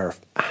 Japan are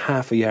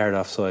half a yard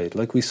offside,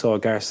 like we saw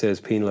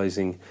Garces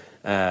penalising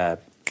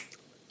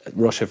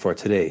Russia for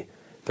today.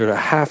 They're a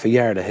half a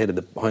yard ahead of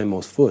the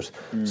hindmost foot.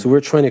 So we're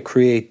trying to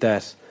create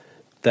that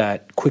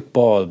quick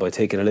ball by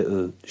taking a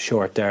little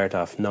short dart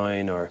off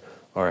 9 or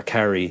a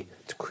carry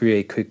to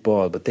create quick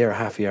ball, but they're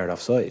half a yard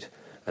offside,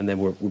 and then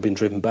we've been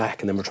driven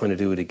back, and then we're trying to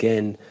do it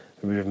again,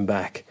 and we're driven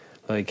back.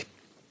 Like,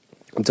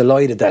 I'm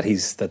delighted that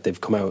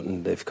they've come out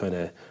and they've kind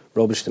of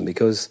rubbished him,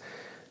 because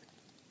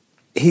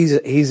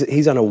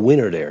he's on a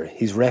winner there.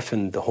 He's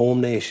reffing the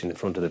home nation in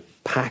front of the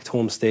packed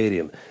home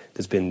stadium.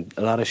 There's been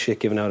a lot of shit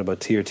given out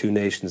about tier 2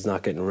 nations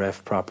not getting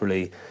reffed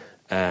properly,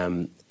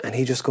 and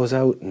he just goes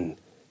out and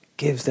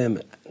gives them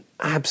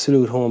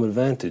absolute home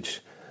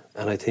advantage.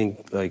 And I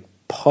think, like,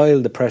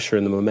 pile the pressure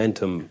and the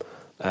momentum,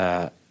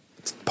 pile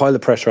the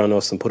pressure on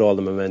us and put all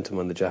the momentum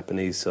on the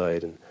Japanese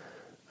side. And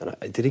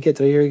did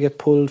I hear he get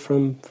pulled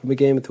from a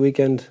game at the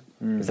weekend?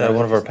 Is that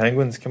one of our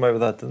Penguins came out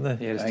with that, didn't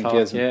they? Yeah, I think he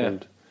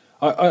hasn't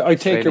pulled. I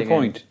take your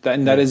point,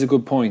 and that is a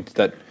good point,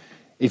 that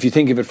if you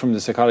think of it from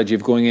the psychology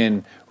of going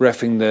in,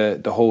 reffing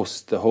the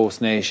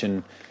host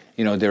nation,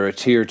 they're a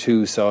tier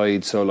 2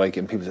 side, so like,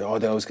 and people say,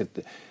 they always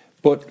get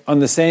but on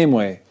the same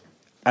way,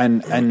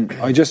 and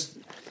I'm just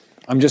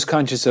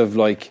conscious of,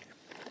 like,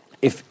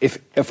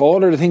 if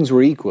all of the things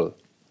were equal,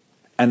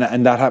 and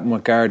that happened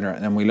with Gardner,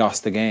 and then we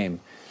lost the game,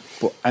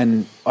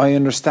 and I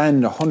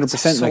understand 100%.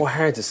 It's so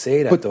hard to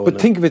say that, though.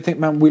 But think of it,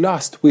 man, we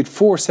lost. We had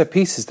 4 set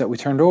pieces that we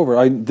turned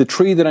over. The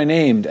 3 that I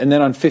named, and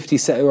then on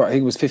 57, or I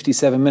think it was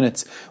 57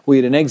 minutes, we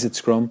had an exit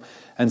scrum,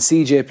 and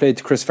CJ played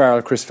to Chris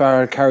Farrell. Chris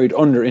Farrell carried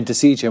under into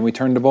CJ, and we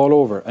turned the ball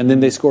over, and then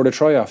they scored a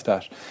try off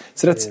that.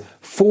 So that's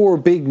 4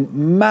 big,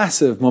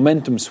 massive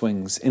momentum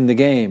swings in the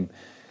game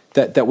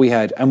that we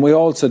had, and we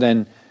also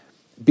then,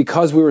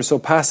 because we were so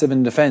passive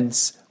in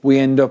defence, we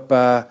end up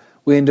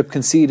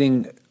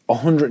conceding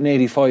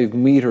 185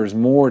 metres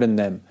more than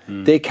them.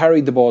 They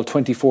carried the ball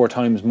 24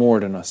 times more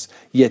than us,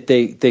 yet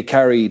they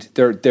carried,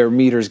 their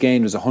metres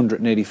gained was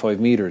 185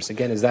 metres.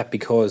 Again, is that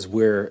because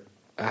we're,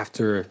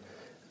 after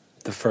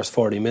the first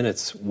 40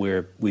 minutes,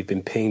 we've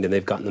been pinged and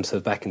they've gotten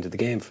themselves back into the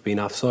game for being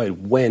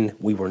offside when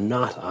we were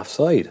not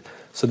offside?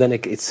 So then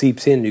it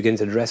seeps in, you get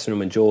into the dressing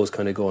room and Joe's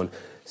kind of going,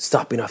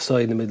 stop being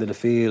offside in the middle of the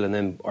field, and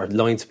then our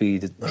line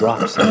speed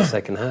drops in the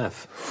second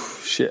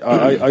half. Shit,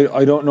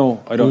 I don't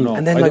know.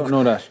 And then, I like, don't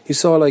know that. You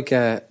saw, like,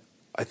 I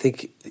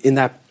think in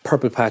that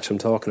purple patch I'm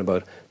talking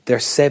about, their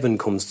 7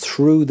 comes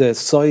through the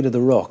side of the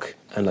ruck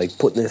and, like,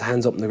 putting his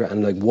hands up in the ground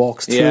and, like,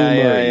 walks through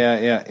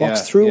Murray.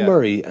 Walks through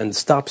Murray and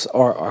stops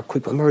our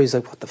quick. Murray's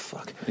like, what the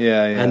fuck?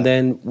 Yeah. And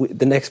then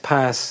the next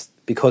pass,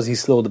 because he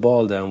slowed the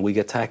ball down, we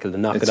get tackled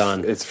and knock it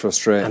on. It's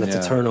frustrating. And it's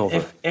a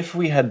turnover. If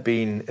we had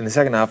been in the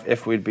second half,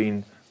 if we'd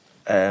been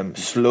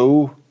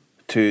slow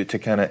to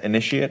kind of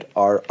initiate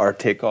our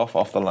takeoff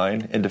off the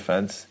line in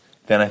defence,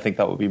 then I think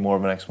that would be more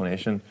of an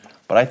explanation.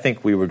 But I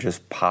think we were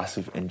just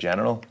passive in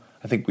general.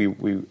 I think we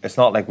it's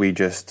not like we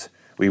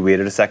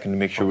waited a second to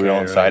make sure we were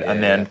onside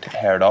and then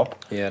haired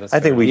up. Yeah, that's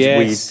I think fair.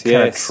 we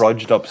kind of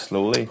trudged up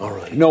slowly. All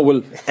right. No,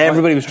 well,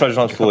 Everybody was trudging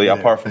up slowly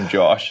apart from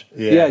Josh.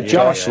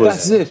 Josh.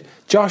 That's it.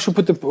 Josh would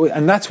put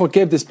and that's what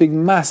gave this big,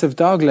 massive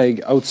dog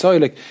leg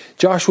outside. Like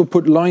Josh would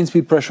put line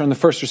speed pressure on the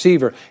first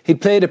receiver.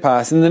 He'd play the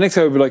pass, and the next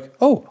guy would be like,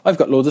 "Oh, I've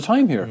got loads of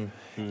time here."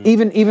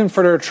 Even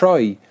for their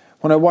try,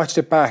 when I watched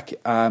it back,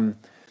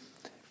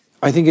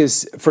 I think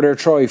is for their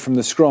try from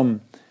the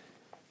scrum.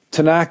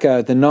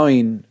 Tanaka, the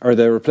 9, or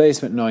the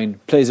replacement 9,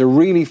 plays a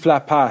really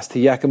flat pass to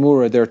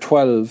Yakamura, their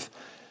 12,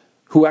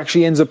 who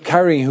actually ends up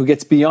carrying, who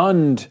gets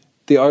beyond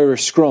the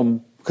Irish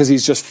scrum because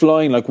he's just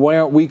flying. Like, why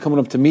aren't we coming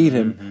up to meet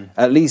him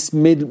at least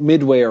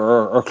midway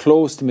or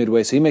close to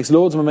midway? So he makes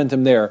loads of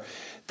momentum there.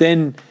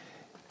 Then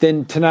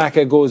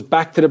Tanaka goes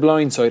back to the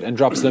blind side and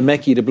drops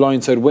Lemeki, the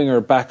blind side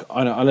winger, back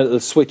on a little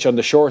switch on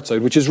the short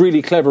side, which is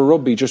really clever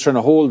rugby, just trying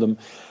to hold them.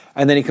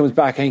 And then he comes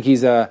back. I think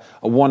he's a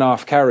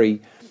one-off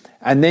carry.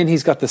 And then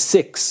he's got the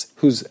 6,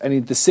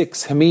 the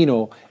 6,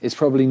 Himino, is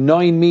probably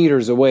 9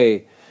 metres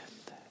away.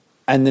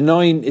 And the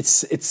 9,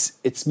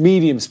 it's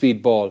medium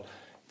speed ball.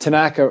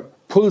 Tanaka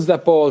pulls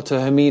that ball to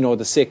Himino,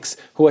 the 6,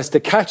 who has to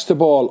catch the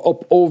ball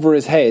up over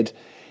his head.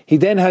 He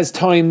then has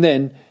time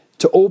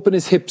to open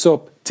his hips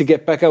up to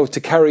get back out, to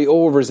carry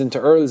overs into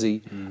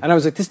Earlsey. And I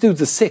was like, this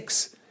dude's a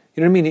 6.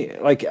 You know what I mean?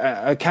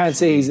 I can't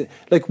say he's...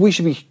 Like, we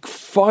should be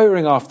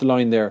firing off the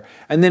line there.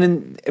 And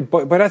then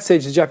by that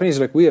stage, the Japanese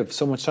are like, we have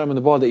so much time on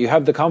the ball that you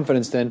have the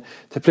confidence then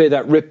to play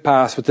that rip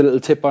pass with the little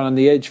tip on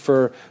the edge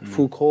for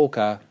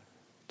Fukuoka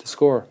to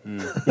score.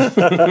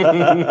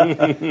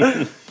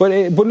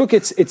 But look,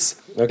 it's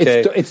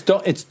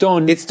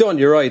done. It's done,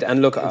 you're right.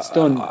 And look, It's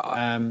done.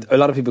 A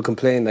lot of people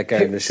complain that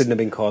Gardner shouldn't have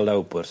been called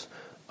out, but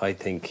I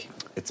think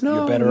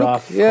you're better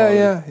off.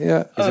 Yeah.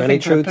 Is there any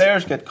think truth? the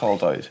players get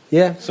called out.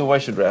 Yeah. So why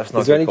should refs not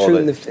Is there get any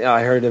called truth in out?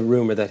 I heard a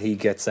rumour that he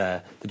gets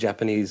the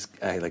Japanese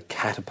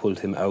catapult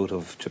him out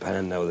of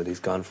Japan now that he's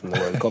gone from the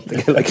World Cup to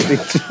get like a big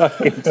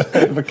giant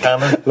A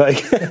cannon.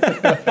 like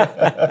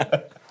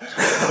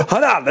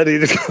hold on, that he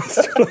just goes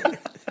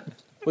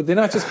Would they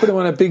not just put him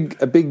on a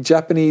big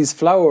Japanese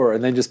flower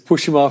and then just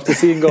push him off the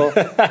sea and go,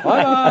 bye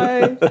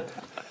bye?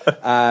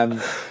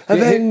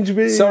 Avenge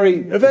me.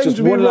 Sorry, Avenge just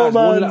me,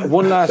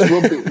 one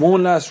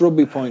last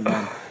rugby point,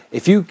 man.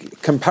 If you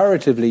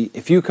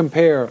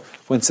compare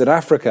when South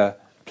Africa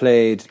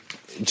played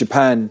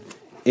Japan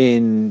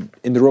in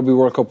the Rugby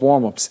World Cup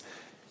warm-ups,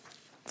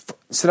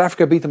 South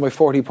Africa beat them by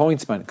 40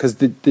 points, man, because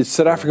the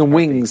South African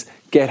wings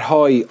get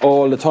high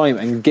all the time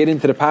and get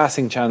into the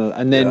passing channel,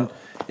 and then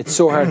it's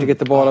so hard to get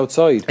the ball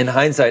outside. In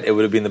hindsight, it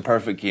would have been the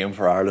perfect game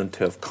for Ireland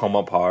to have come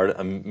up hard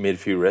and made a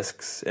few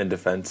risks in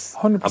defence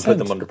 100%. and put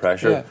them under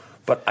pressure. Yeah.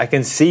 But I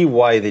can see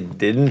why they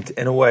didn't,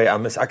 in a way.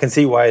 I can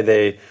see why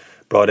they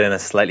brought in a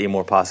slightly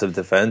more passive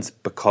defence,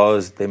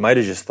 because they might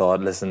have just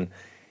thought, listen,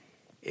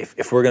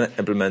 if we're going to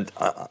implement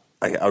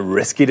a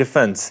risky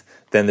defence,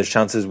 then there's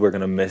chances we're going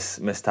to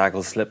miss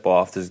tackles, slip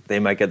off. They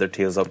might get their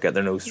tails up, get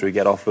their nose through,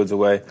 get offloads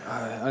away.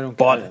 I don't.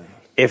 But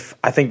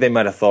I think they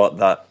might have thought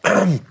that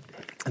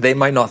they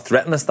might not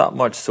threaten us that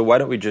much, so why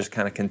don't we just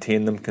kind of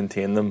contain them,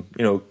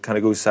 kind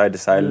of go side to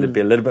side and be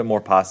a little bit more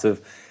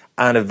passive,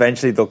 and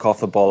eventually they'll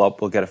cough the ball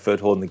up, we'll get a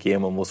foothold in the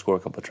game and we'll score a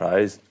couple of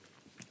tries.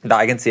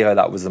 I can see how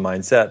that was the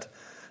mindset.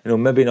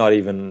 Maybe not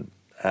even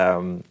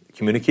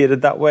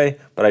communicated that way,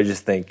 but I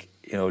just think,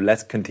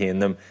 let's contain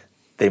them.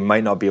 They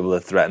might not be able to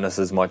threaten us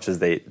as much as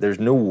there's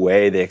no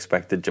way they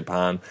expected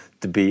Japan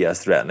to be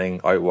as threatening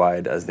out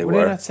wide as they were.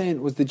 They're not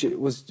saying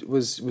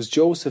was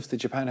Joseph, the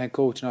Japan head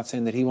coach, not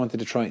saying that he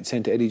wanted to try and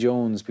saying to Eddie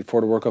Jones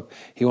before the World Cup,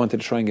 he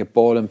wanted to try and get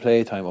ball and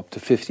play time up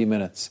to 50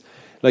 minutes.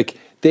 Like,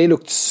 they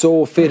looked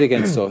so fit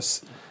against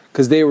us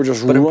because they were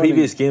just running. But in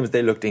previous games,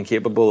 they looked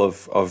incapable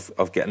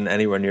of getting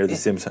anywhere near the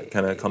same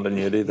kind of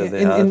continuity that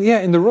they had.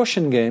 In the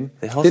Russian game,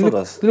 they hustled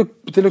us. They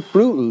look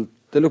brutal.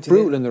 They look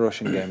brutal in the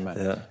Russian game, man.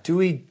 Yeah. Do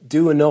we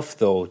do enough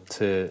though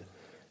to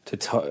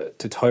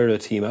tire a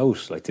team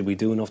out? Like, did we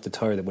do enough to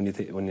tire them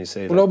when you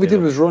say? Well, all we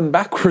did was run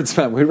backwards,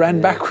 man. We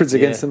ran backwards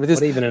against them.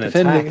 But even in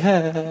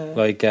attack,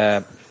 like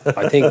I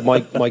think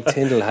Mike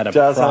Tyndall had a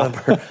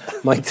proper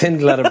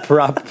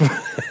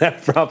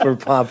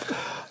pop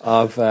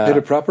of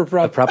a proper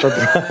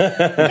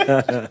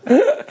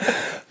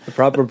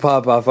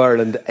pop off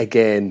Ireland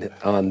again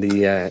on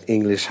the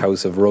English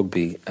House of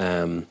Rugby.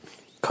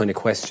 Kind of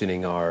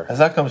questioning our... Has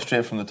that come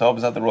straight from the top?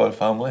 Is that the royal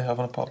family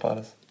having a pop at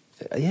us?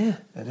 Yeah.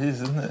 It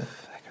is, isn't it?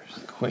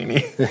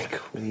 Queenie.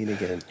 Queen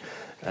again.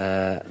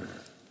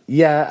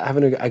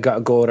 Having a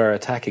go at our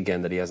attack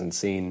again that he hasn't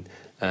seen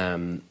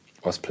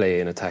us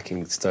play an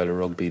attacking style of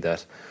rugby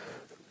that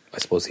I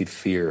suppose he'd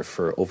fear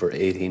for over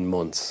 18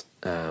 months.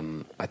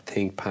 I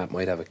think Pat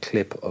might have a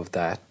clip of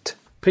that.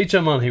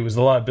 Peter Monaghy was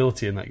the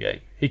liability in that game.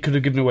 He could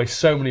have given away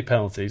so many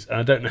penalties, and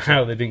I don't know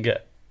how he didn't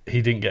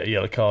get a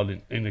yellow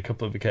card in a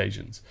couple of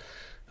occasions.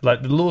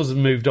 Like, the laws have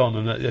moved on,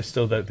 and I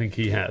still don't think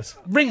he has.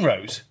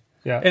 Ringrose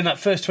in that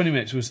first 20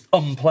 minutes was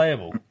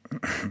unplayable.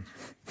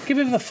 Give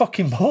him the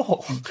fucking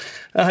ball.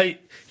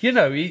 He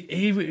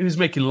was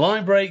making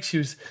line breaks.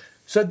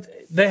 So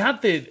they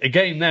had a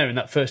game there in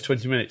that first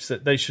 20 minutes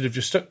that they should have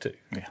just stuck to,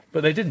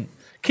 but they didn't.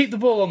 Keep the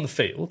ball on the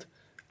field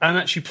and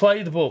actually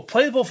play the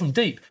ball from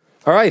deep.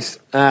 All right,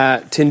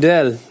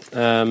 Tyndale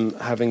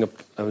having a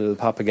little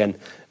pop again.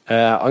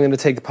 I'm going to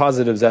take the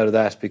positives out of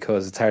that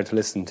because it's hard to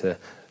listen to.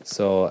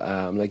 So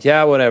I'm like,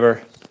 yeah,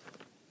 whatever.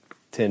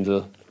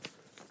 Tyndall,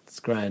 it's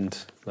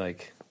grand.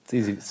 Like, it's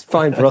easy. It's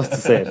fine for us to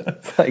say it.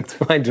 It's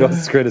fine for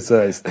us to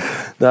criticise.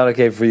 Not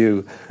okay for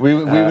you. We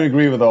would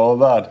agree with all of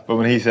that, but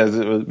when he says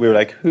it, we were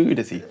like, who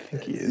does he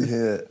think he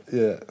is?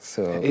 Yeah.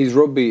 So his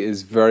rugby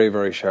is very,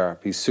 very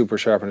sharp. He's super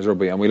sharp in his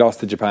rugby, and we lost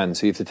to Japan,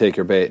 so you have to take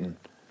your baiting.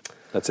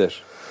 That's it.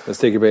 Let's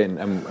take your baiting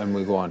and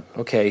we'll go on.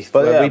 Okay,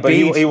 but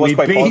he was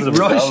quite positive.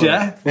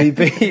 Russia. We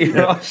beat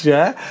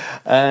Russia,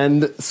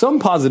 and some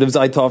positives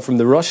I thought from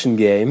the Russian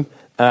game.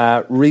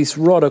 Reece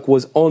Ruddock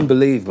was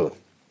unbelievable.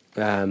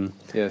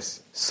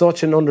 Yes,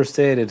 such an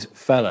understated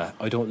fella.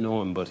 I don't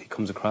know him, but he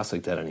comes across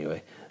like that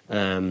anyway.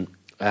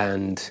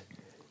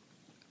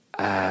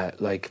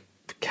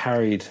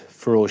 Carried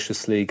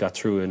ferociously, got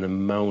through an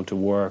amount of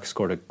work,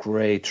 scored a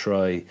great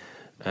try.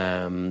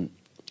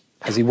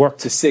 As he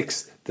worked the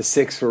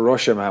six for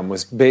Russia, man,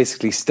 was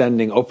basically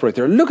standing upright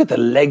there. Look at the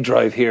leg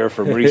drive here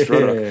from Reece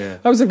Ruddock. Yeah.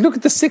 I was like, look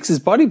at the six's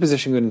body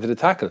position going into the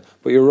tackle.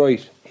 But you're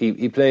right,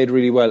 he played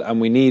really well, and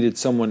we needed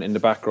someone in the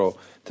back row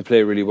to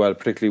play really well,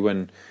 particularly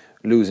when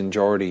losing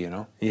Geordie, you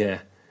know. Yeah.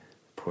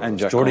 And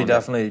Jack Geordie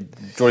Conner.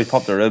 Geordie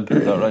popped a rib,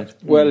 is that right?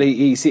 Well,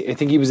 I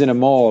think he was in a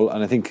maul,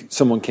 and I think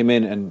someone came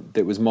in and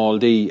it was Maul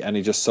D, and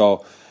he just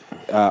saw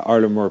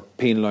Ireland were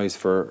penalised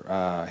for,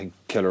 I think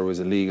Killer was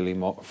illegally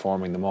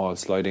forming the maul,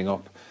 sliding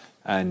up.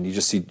 And you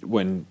just see,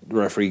 when the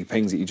referee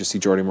pings it, you just see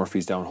Jordy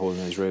Murphy's down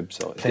holding his rib.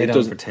 So played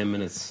on for 10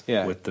 minutes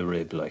with the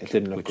rib, it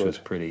didn't look which good. was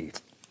pretty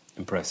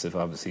impressive.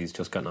 Obviously, he's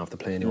just gotten off the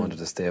plane. He wanted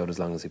to stay out as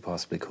long as he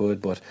possibly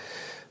could. But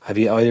have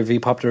you either of you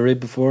popped a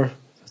rib before? Is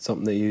that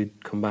something that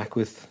you'd come back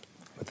with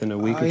within a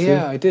week or two?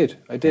 Yeah, I did.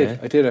 Yeah.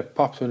 I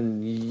popped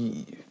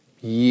one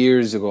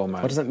years ago,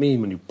 man. What does that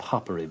mean when you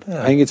pop a rib?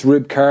 I think it's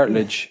rib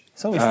cartilage.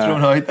 It's always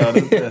thrown out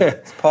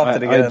there. It's popped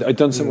it again. I'd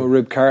done something with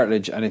rib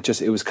cartilage, and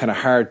it was kind of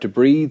hard to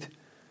breathe.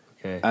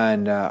 Okay.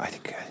 And I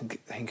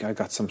think I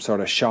got some sort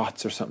of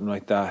shots or something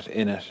like that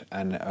in it,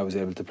 and I was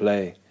able to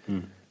play.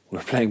 We were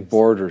playing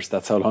Borders.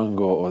 That's how long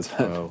ago it was.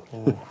 Wow.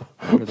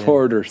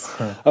 Borders.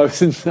 I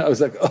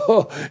was like,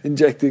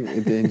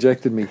 they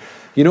injected me.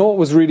 You know what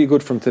was really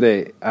good from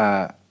today?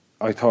 I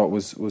thought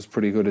was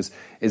pretty good.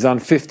 Is on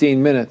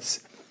 15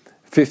 minutes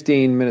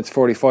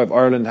 45.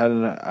 Ireland had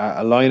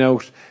a line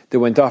out. They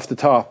went off the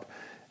top.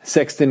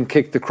 Sexton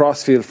kicked the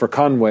crossfield for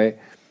Conway.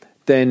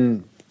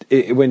 Then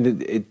I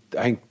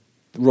think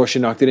Russia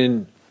knocked it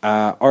in.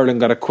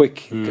 Ireland got a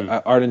quick.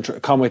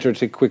 Conway tried to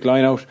take a quick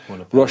line out.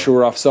 Russia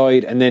were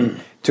offside, and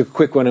then took a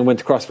quick one and went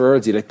across for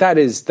Erdzi. Like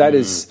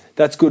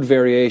that's good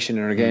variation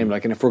in our game.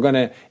 Like, and if people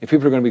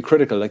are going to be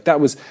critical, like that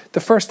was the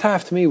first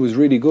half to me was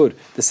really good.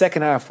 The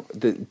second half,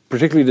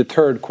 particularly the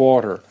third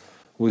quarter,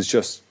 was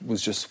just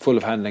full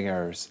of handling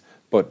errors.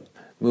 But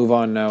move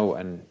on now,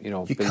 and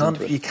you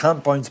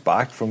can't bounce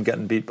back from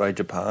getting beat by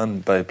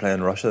Japan by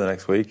playing Russia the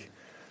next week.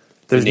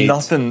 There's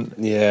nothing.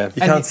 Yeah,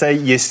 you can't say.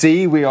 You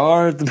see, we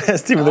are the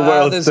best team in the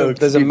world.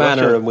 There's a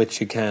manner in which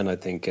you can, I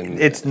think. And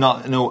it's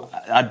not. No,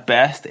 at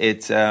best,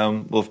 it's.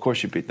 Well, of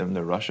course you beat them.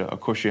 They're Russia.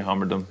 Of course you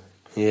hammered them.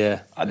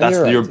 Yeah,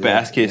 that's your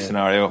best case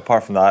scenario.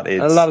 Apart from that,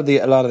 it's a lot of the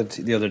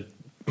other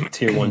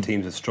tier 1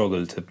 teams have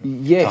struggled to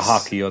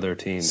hockey other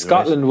teams.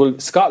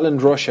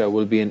 Scotland Russia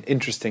will be an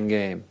interesting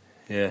game.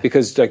 Yeah,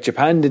 because like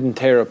Japan didn't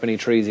tear up any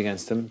trees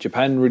against them.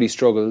 Japan really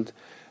struggled,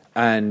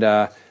 and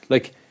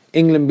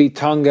England beat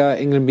Tonga,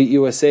 England beat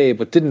USA,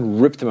 but didn't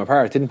rip them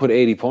apart. Didn't put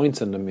 80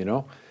 points on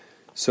them,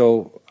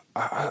 So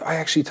I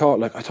actually thought,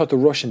 the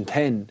Russian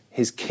 10,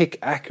 his kick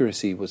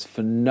accuracy was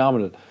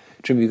phenomenal.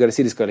 Trim, you got to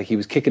see this guy. Like, he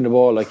was kicking the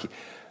ball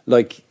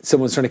like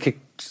someone's trying to kick,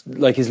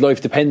 like his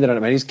life depended on it.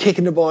 Man, he was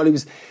kicking the ball. He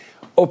was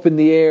up in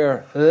the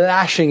air,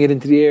 lashing it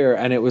into the air,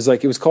 and it was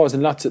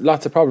causing lots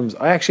of problems.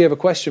 I actually have a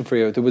question for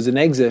you. There was an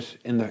exit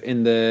in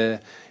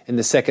the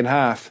second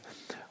half.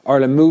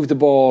 Ireland moved the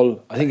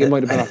ball. I think it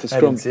might have been off the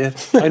scrum.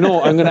 I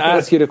know. I'm going to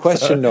ask you the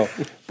question though.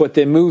 But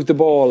they moved the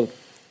ball.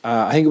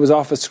 I think it was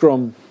off a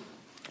scrum.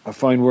 I'll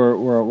find where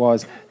it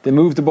was. They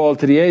moved the ball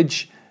to the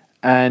edge,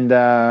 and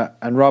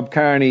Rob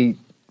Kearney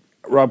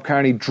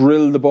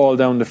drilled the ball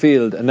down the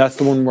field, and that's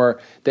the one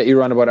that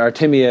you're on about.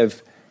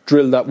 Artemiev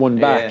drilled that one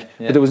back,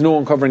 but there was no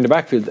one covering the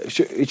backfield.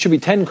 It should be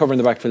 10 covering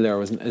the backfield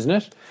there, isn't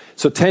it?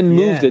 So 10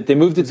 moved it. They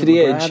moved it to the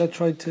edge.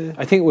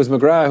 I think it was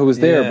McGrath who was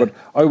there, but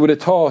I would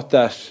have thought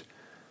that.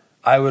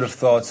 I would have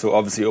thought so.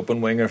 Obviously,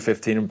 open winger,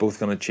 15 are both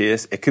going to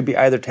chase. It could be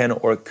either 10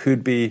 or it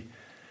could be.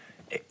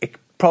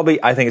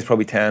 I think it's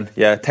probably 10.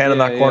 Yeah, 10 in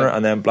Yeah, that corner, yeah.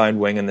 and then blind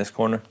wing in this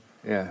corner.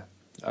 Yeah,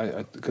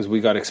 because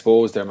we got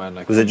exposed there, man.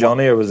 Like, Was it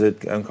Johnny or was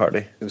it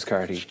Carty? It was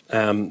Carty.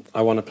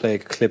 I want to play a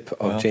clip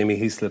of Jamie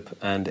Heaslip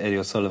and Eddie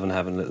O'Sullivan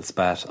having a little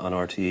spat on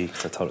RTE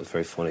because I thought it was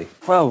very funny.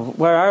 Well,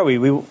 where are we?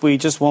 We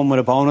just won with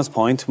a bonus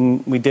point.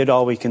 And we did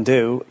all we can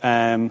do.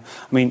 I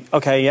mean,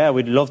 okay, yeah,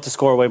 we'd love to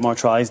score way more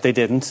tries. They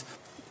didn't.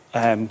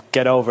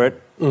 Get over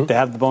it. They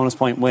have the bonus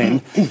point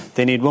win.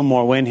 They need one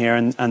more win here,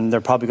 and they're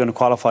probably going to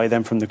qualify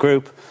them from the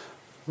group.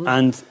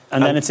 And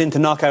then it's into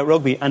knockout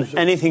rugby, and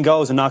anything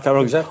goes in knockout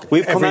rugby. Exactly.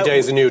 We've come Every out, day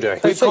is a new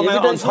day. We've come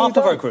out on top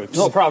of our groups.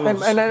 No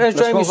problems. And as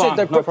Let's Jamie move said,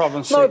 on. No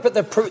problems. No, but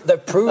they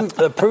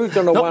proved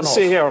on a one-off.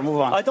 See here, move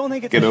on. I don't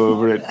think it's... Get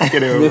over it.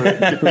 Get over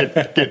it.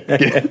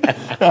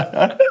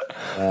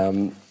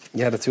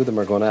 Yeah, the two of them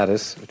are going at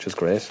it, which was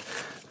great.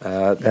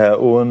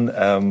 Owen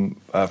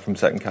from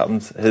Second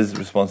Captains, his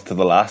response to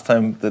the last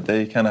time that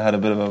they kind of had a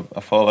bit of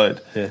a fallout,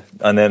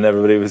 and then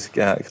everybody was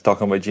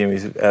talking about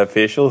Jamie's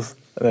facials,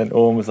 and then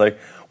Owen was like,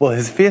 well,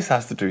 his face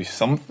has to do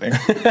something.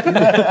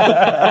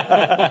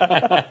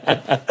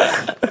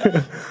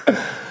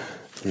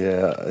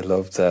 Yeah, I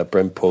loved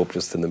Brent Pope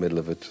just in the middle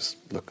of it, just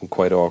looking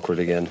quite awkward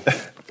again.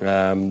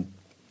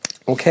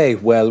 Okay,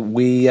 well,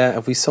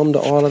 have we summed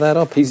all of that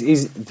up?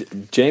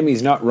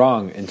 Jamie's not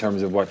wrong in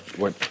terms of what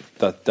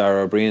that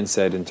Dara O'Brien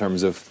said, in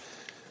terms of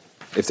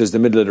if there's the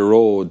middle of the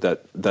road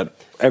that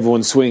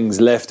everyone swings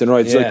left and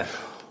right. It's like,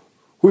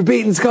 we've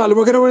beaten Scotland,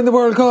 we're going to win the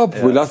World Cup.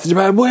 We lost to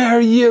Japan, we're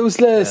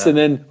useless. And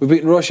then we've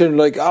beaten Russia and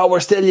like, we're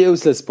still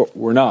useless, but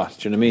we're not.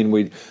 Do you know what I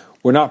mean?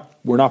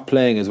 We're not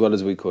playing as well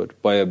as we could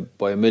by a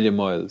million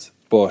miles,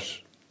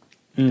 but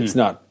it's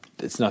not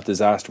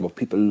disaster. But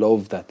people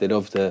love that. They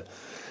love the,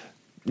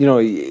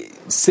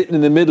 sitting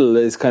in the middle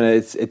is kind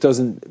of, it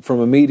doesn't, from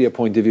a media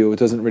point of view, it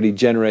doesn't really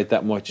generate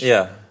that much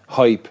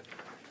hype.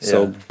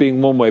 So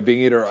being one way,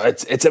 being either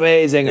it's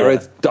amazing or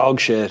it's dog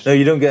shit. No,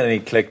 you don't get any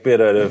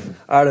clickbait out of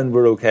Ireland,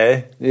 we're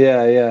okay.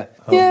 Yeah,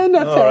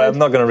 not bad. I'm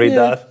not going to read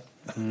that.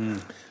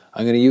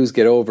 I'm going to use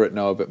get over it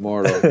now a bit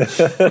more though.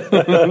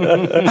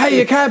 Hey,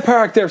 you can't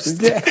park there.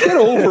 Get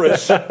over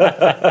it.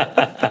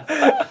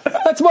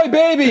 That's my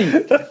baby.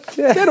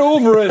 Get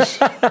over it.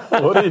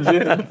 What are you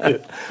doing?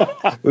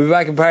 We'll be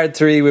back in part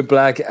 3 with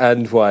Black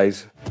and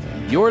White.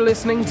 You're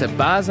listening to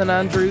Baz and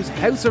Andrew's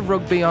House of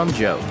Rugby on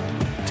Joe,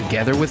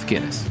 together with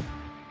Guinness.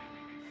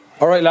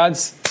 All right,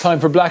 lads, time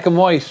for Black and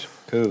White.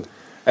 Cool.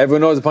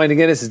 Everyone knows a pint of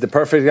Guinness is the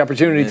perfect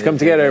opportunity to come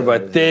together,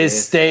 but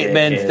this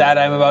statement that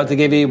I'm about to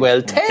give you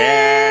will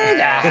tear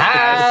the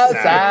house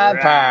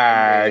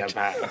apart.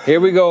 Here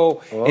we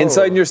go. Whoa.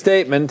 Inside your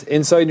statement,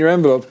 inside your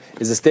envelope,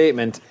 is a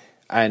statement,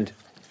 and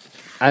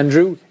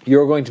Andrew,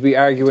 you're going to be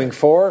arguing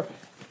for.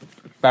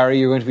 Barry,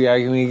 you're going to be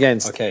arguing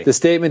against. Okay. The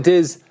statement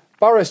is,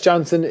 Boris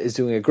Johnson is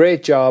doing a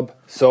great job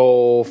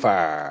so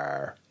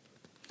far.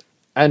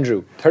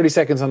 Andrew, 30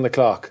 seconds on the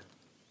clock.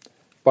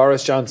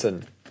 Boris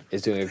Johnson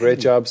is doing a great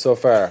job so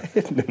far.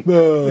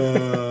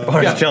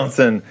 Boris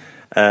Johnson,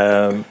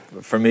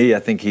 for me, I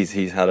think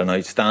he's had an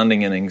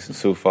outstanding innings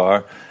so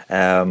far.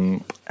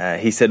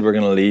 He said we're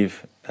going to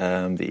leave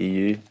the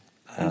EU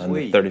on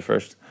the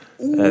 31st.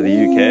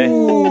 The UK.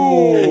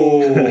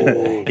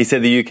 He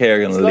said the UK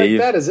are going to leave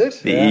that, is it?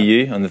 the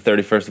EU on the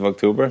 31st of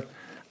October.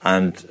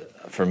 And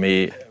for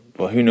me,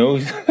 well, who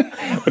knows?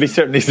 But he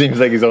certainly seems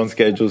like he's on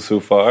schedule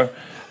so far.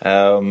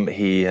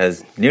 He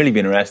has nearly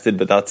been arrested,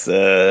 but that's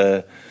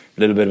a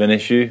little bit of an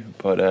issue.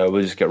 But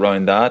we'll just get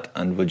round that,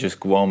 and we'll just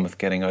go on with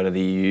getting out of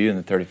the EU on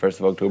the 31st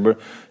of October,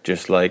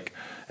 just like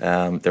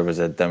there was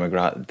a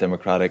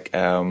democratic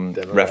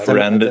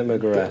referendum.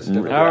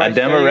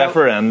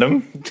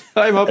 Referendum.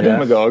 Time up. A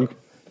demagogue.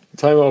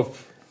 Time up.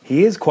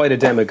 He is quite a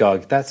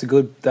demagogue. That's a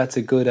good.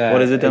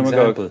 What is a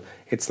demagogue? Example.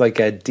 It's like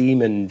a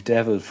demon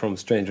devil from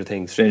Stranger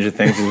Things. Stranger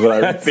Things is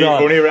what I the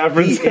all. only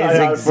reference He I is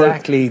have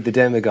exactly the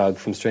demagogue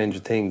from Stranger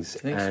Things,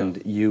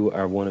 and you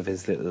are one of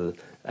his little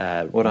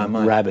What am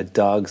I? rabid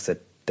dogs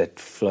that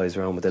flies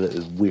around with a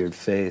little weird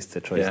face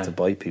that tries to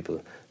bite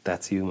people.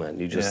 That's you, man.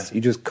 You just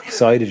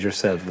sided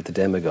yourself with the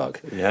demagogue.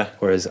 Yeah.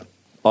 Whereas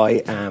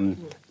I am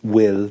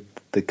Will,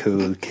 the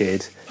cool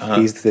kid.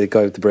 He's the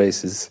guy with the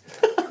braces.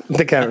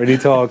 They can't really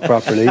talk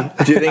properly.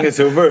 Do you think it's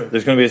over?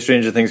 There's going to be a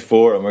Stranger Things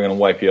 4 and we're going to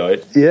wipe you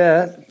out.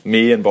 Yeah.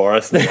 Me and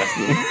Boris. And the rest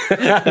of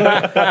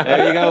them.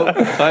 There you go.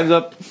 Time's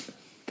up.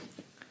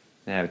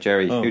 Now,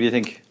 Jerry, who do you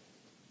think?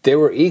 They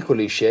were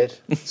equally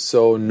shit,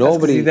 so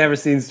nobody... He's never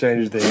seen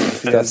Stranger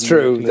Things. That's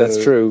true,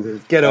 that's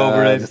true. Get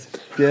over it.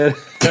 Get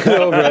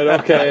over it,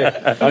 okay.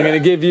 I'm going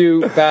to give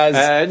you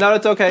Baz... No,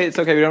 it's okay. It's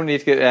okay. We don't need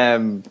to get,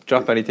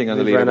 drop anything on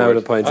the We ran out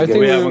of leaderboard. points I again.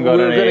 think We haven't got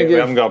we're any. gonna We give-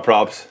 haven't got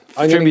props.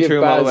 I'm going to Tribute give to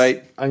him all the Baz...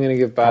 way. I'm going to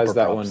give Baz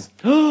that props.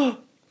 one.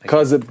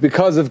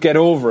 Because of Get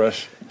Over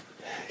It.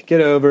 Get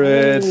over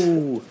it.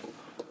 Ooh.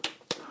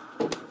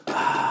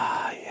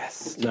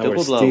 Yes. Now Double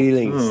we're blow.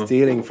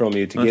 stealing from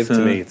you to give to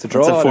me. It's a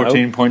That's draw a now.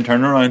 14-point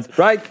turnaround.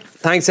 Right.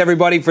 Thanks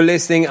everybody for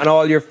listening on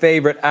all your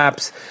favourite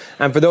apps.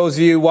 And for those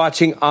of you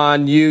watching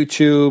on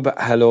YouTube,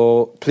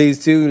 hello.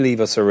 Please do leave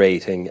us a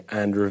rating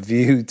and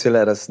review to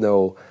let us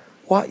know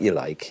what you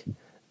like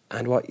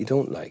and what you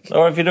don't like.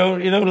 Or if you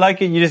don't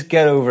like it, you just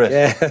get over it.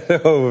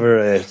 Get over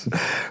it.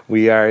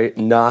 We are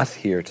not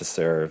here to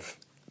serve.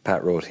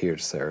 Pat wrote here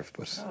to serve,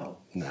 but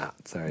nah,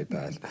 sorry,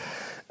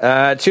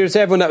 Pat. Cheers to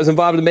everyone that was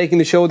involved in making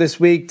the show this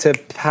week. To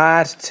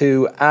Pat,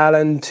 to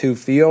Alan, to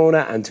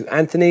Fiona, and to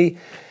Anthony.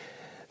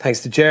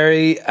 Thanks to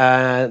Jerry.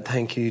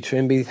 Thank you,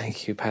 Trimby.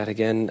 Thank you, Pat,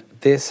 again.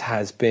 This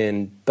has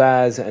been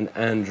Baz and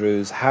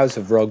Andrew's House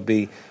of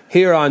Rugby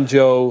here on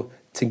Joe,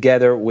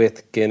 together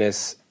with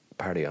Guinness.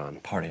 Party on.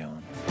 Party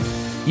on.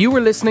 You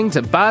were listening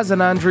to Baz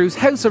and Andrew's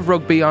House of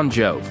Rugby on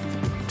Joe,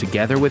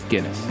 together with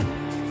Guinness.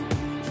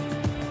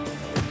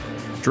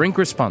 Drink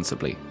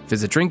responsibly.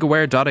 Visit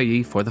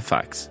drinkaware.ie for the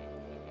facts.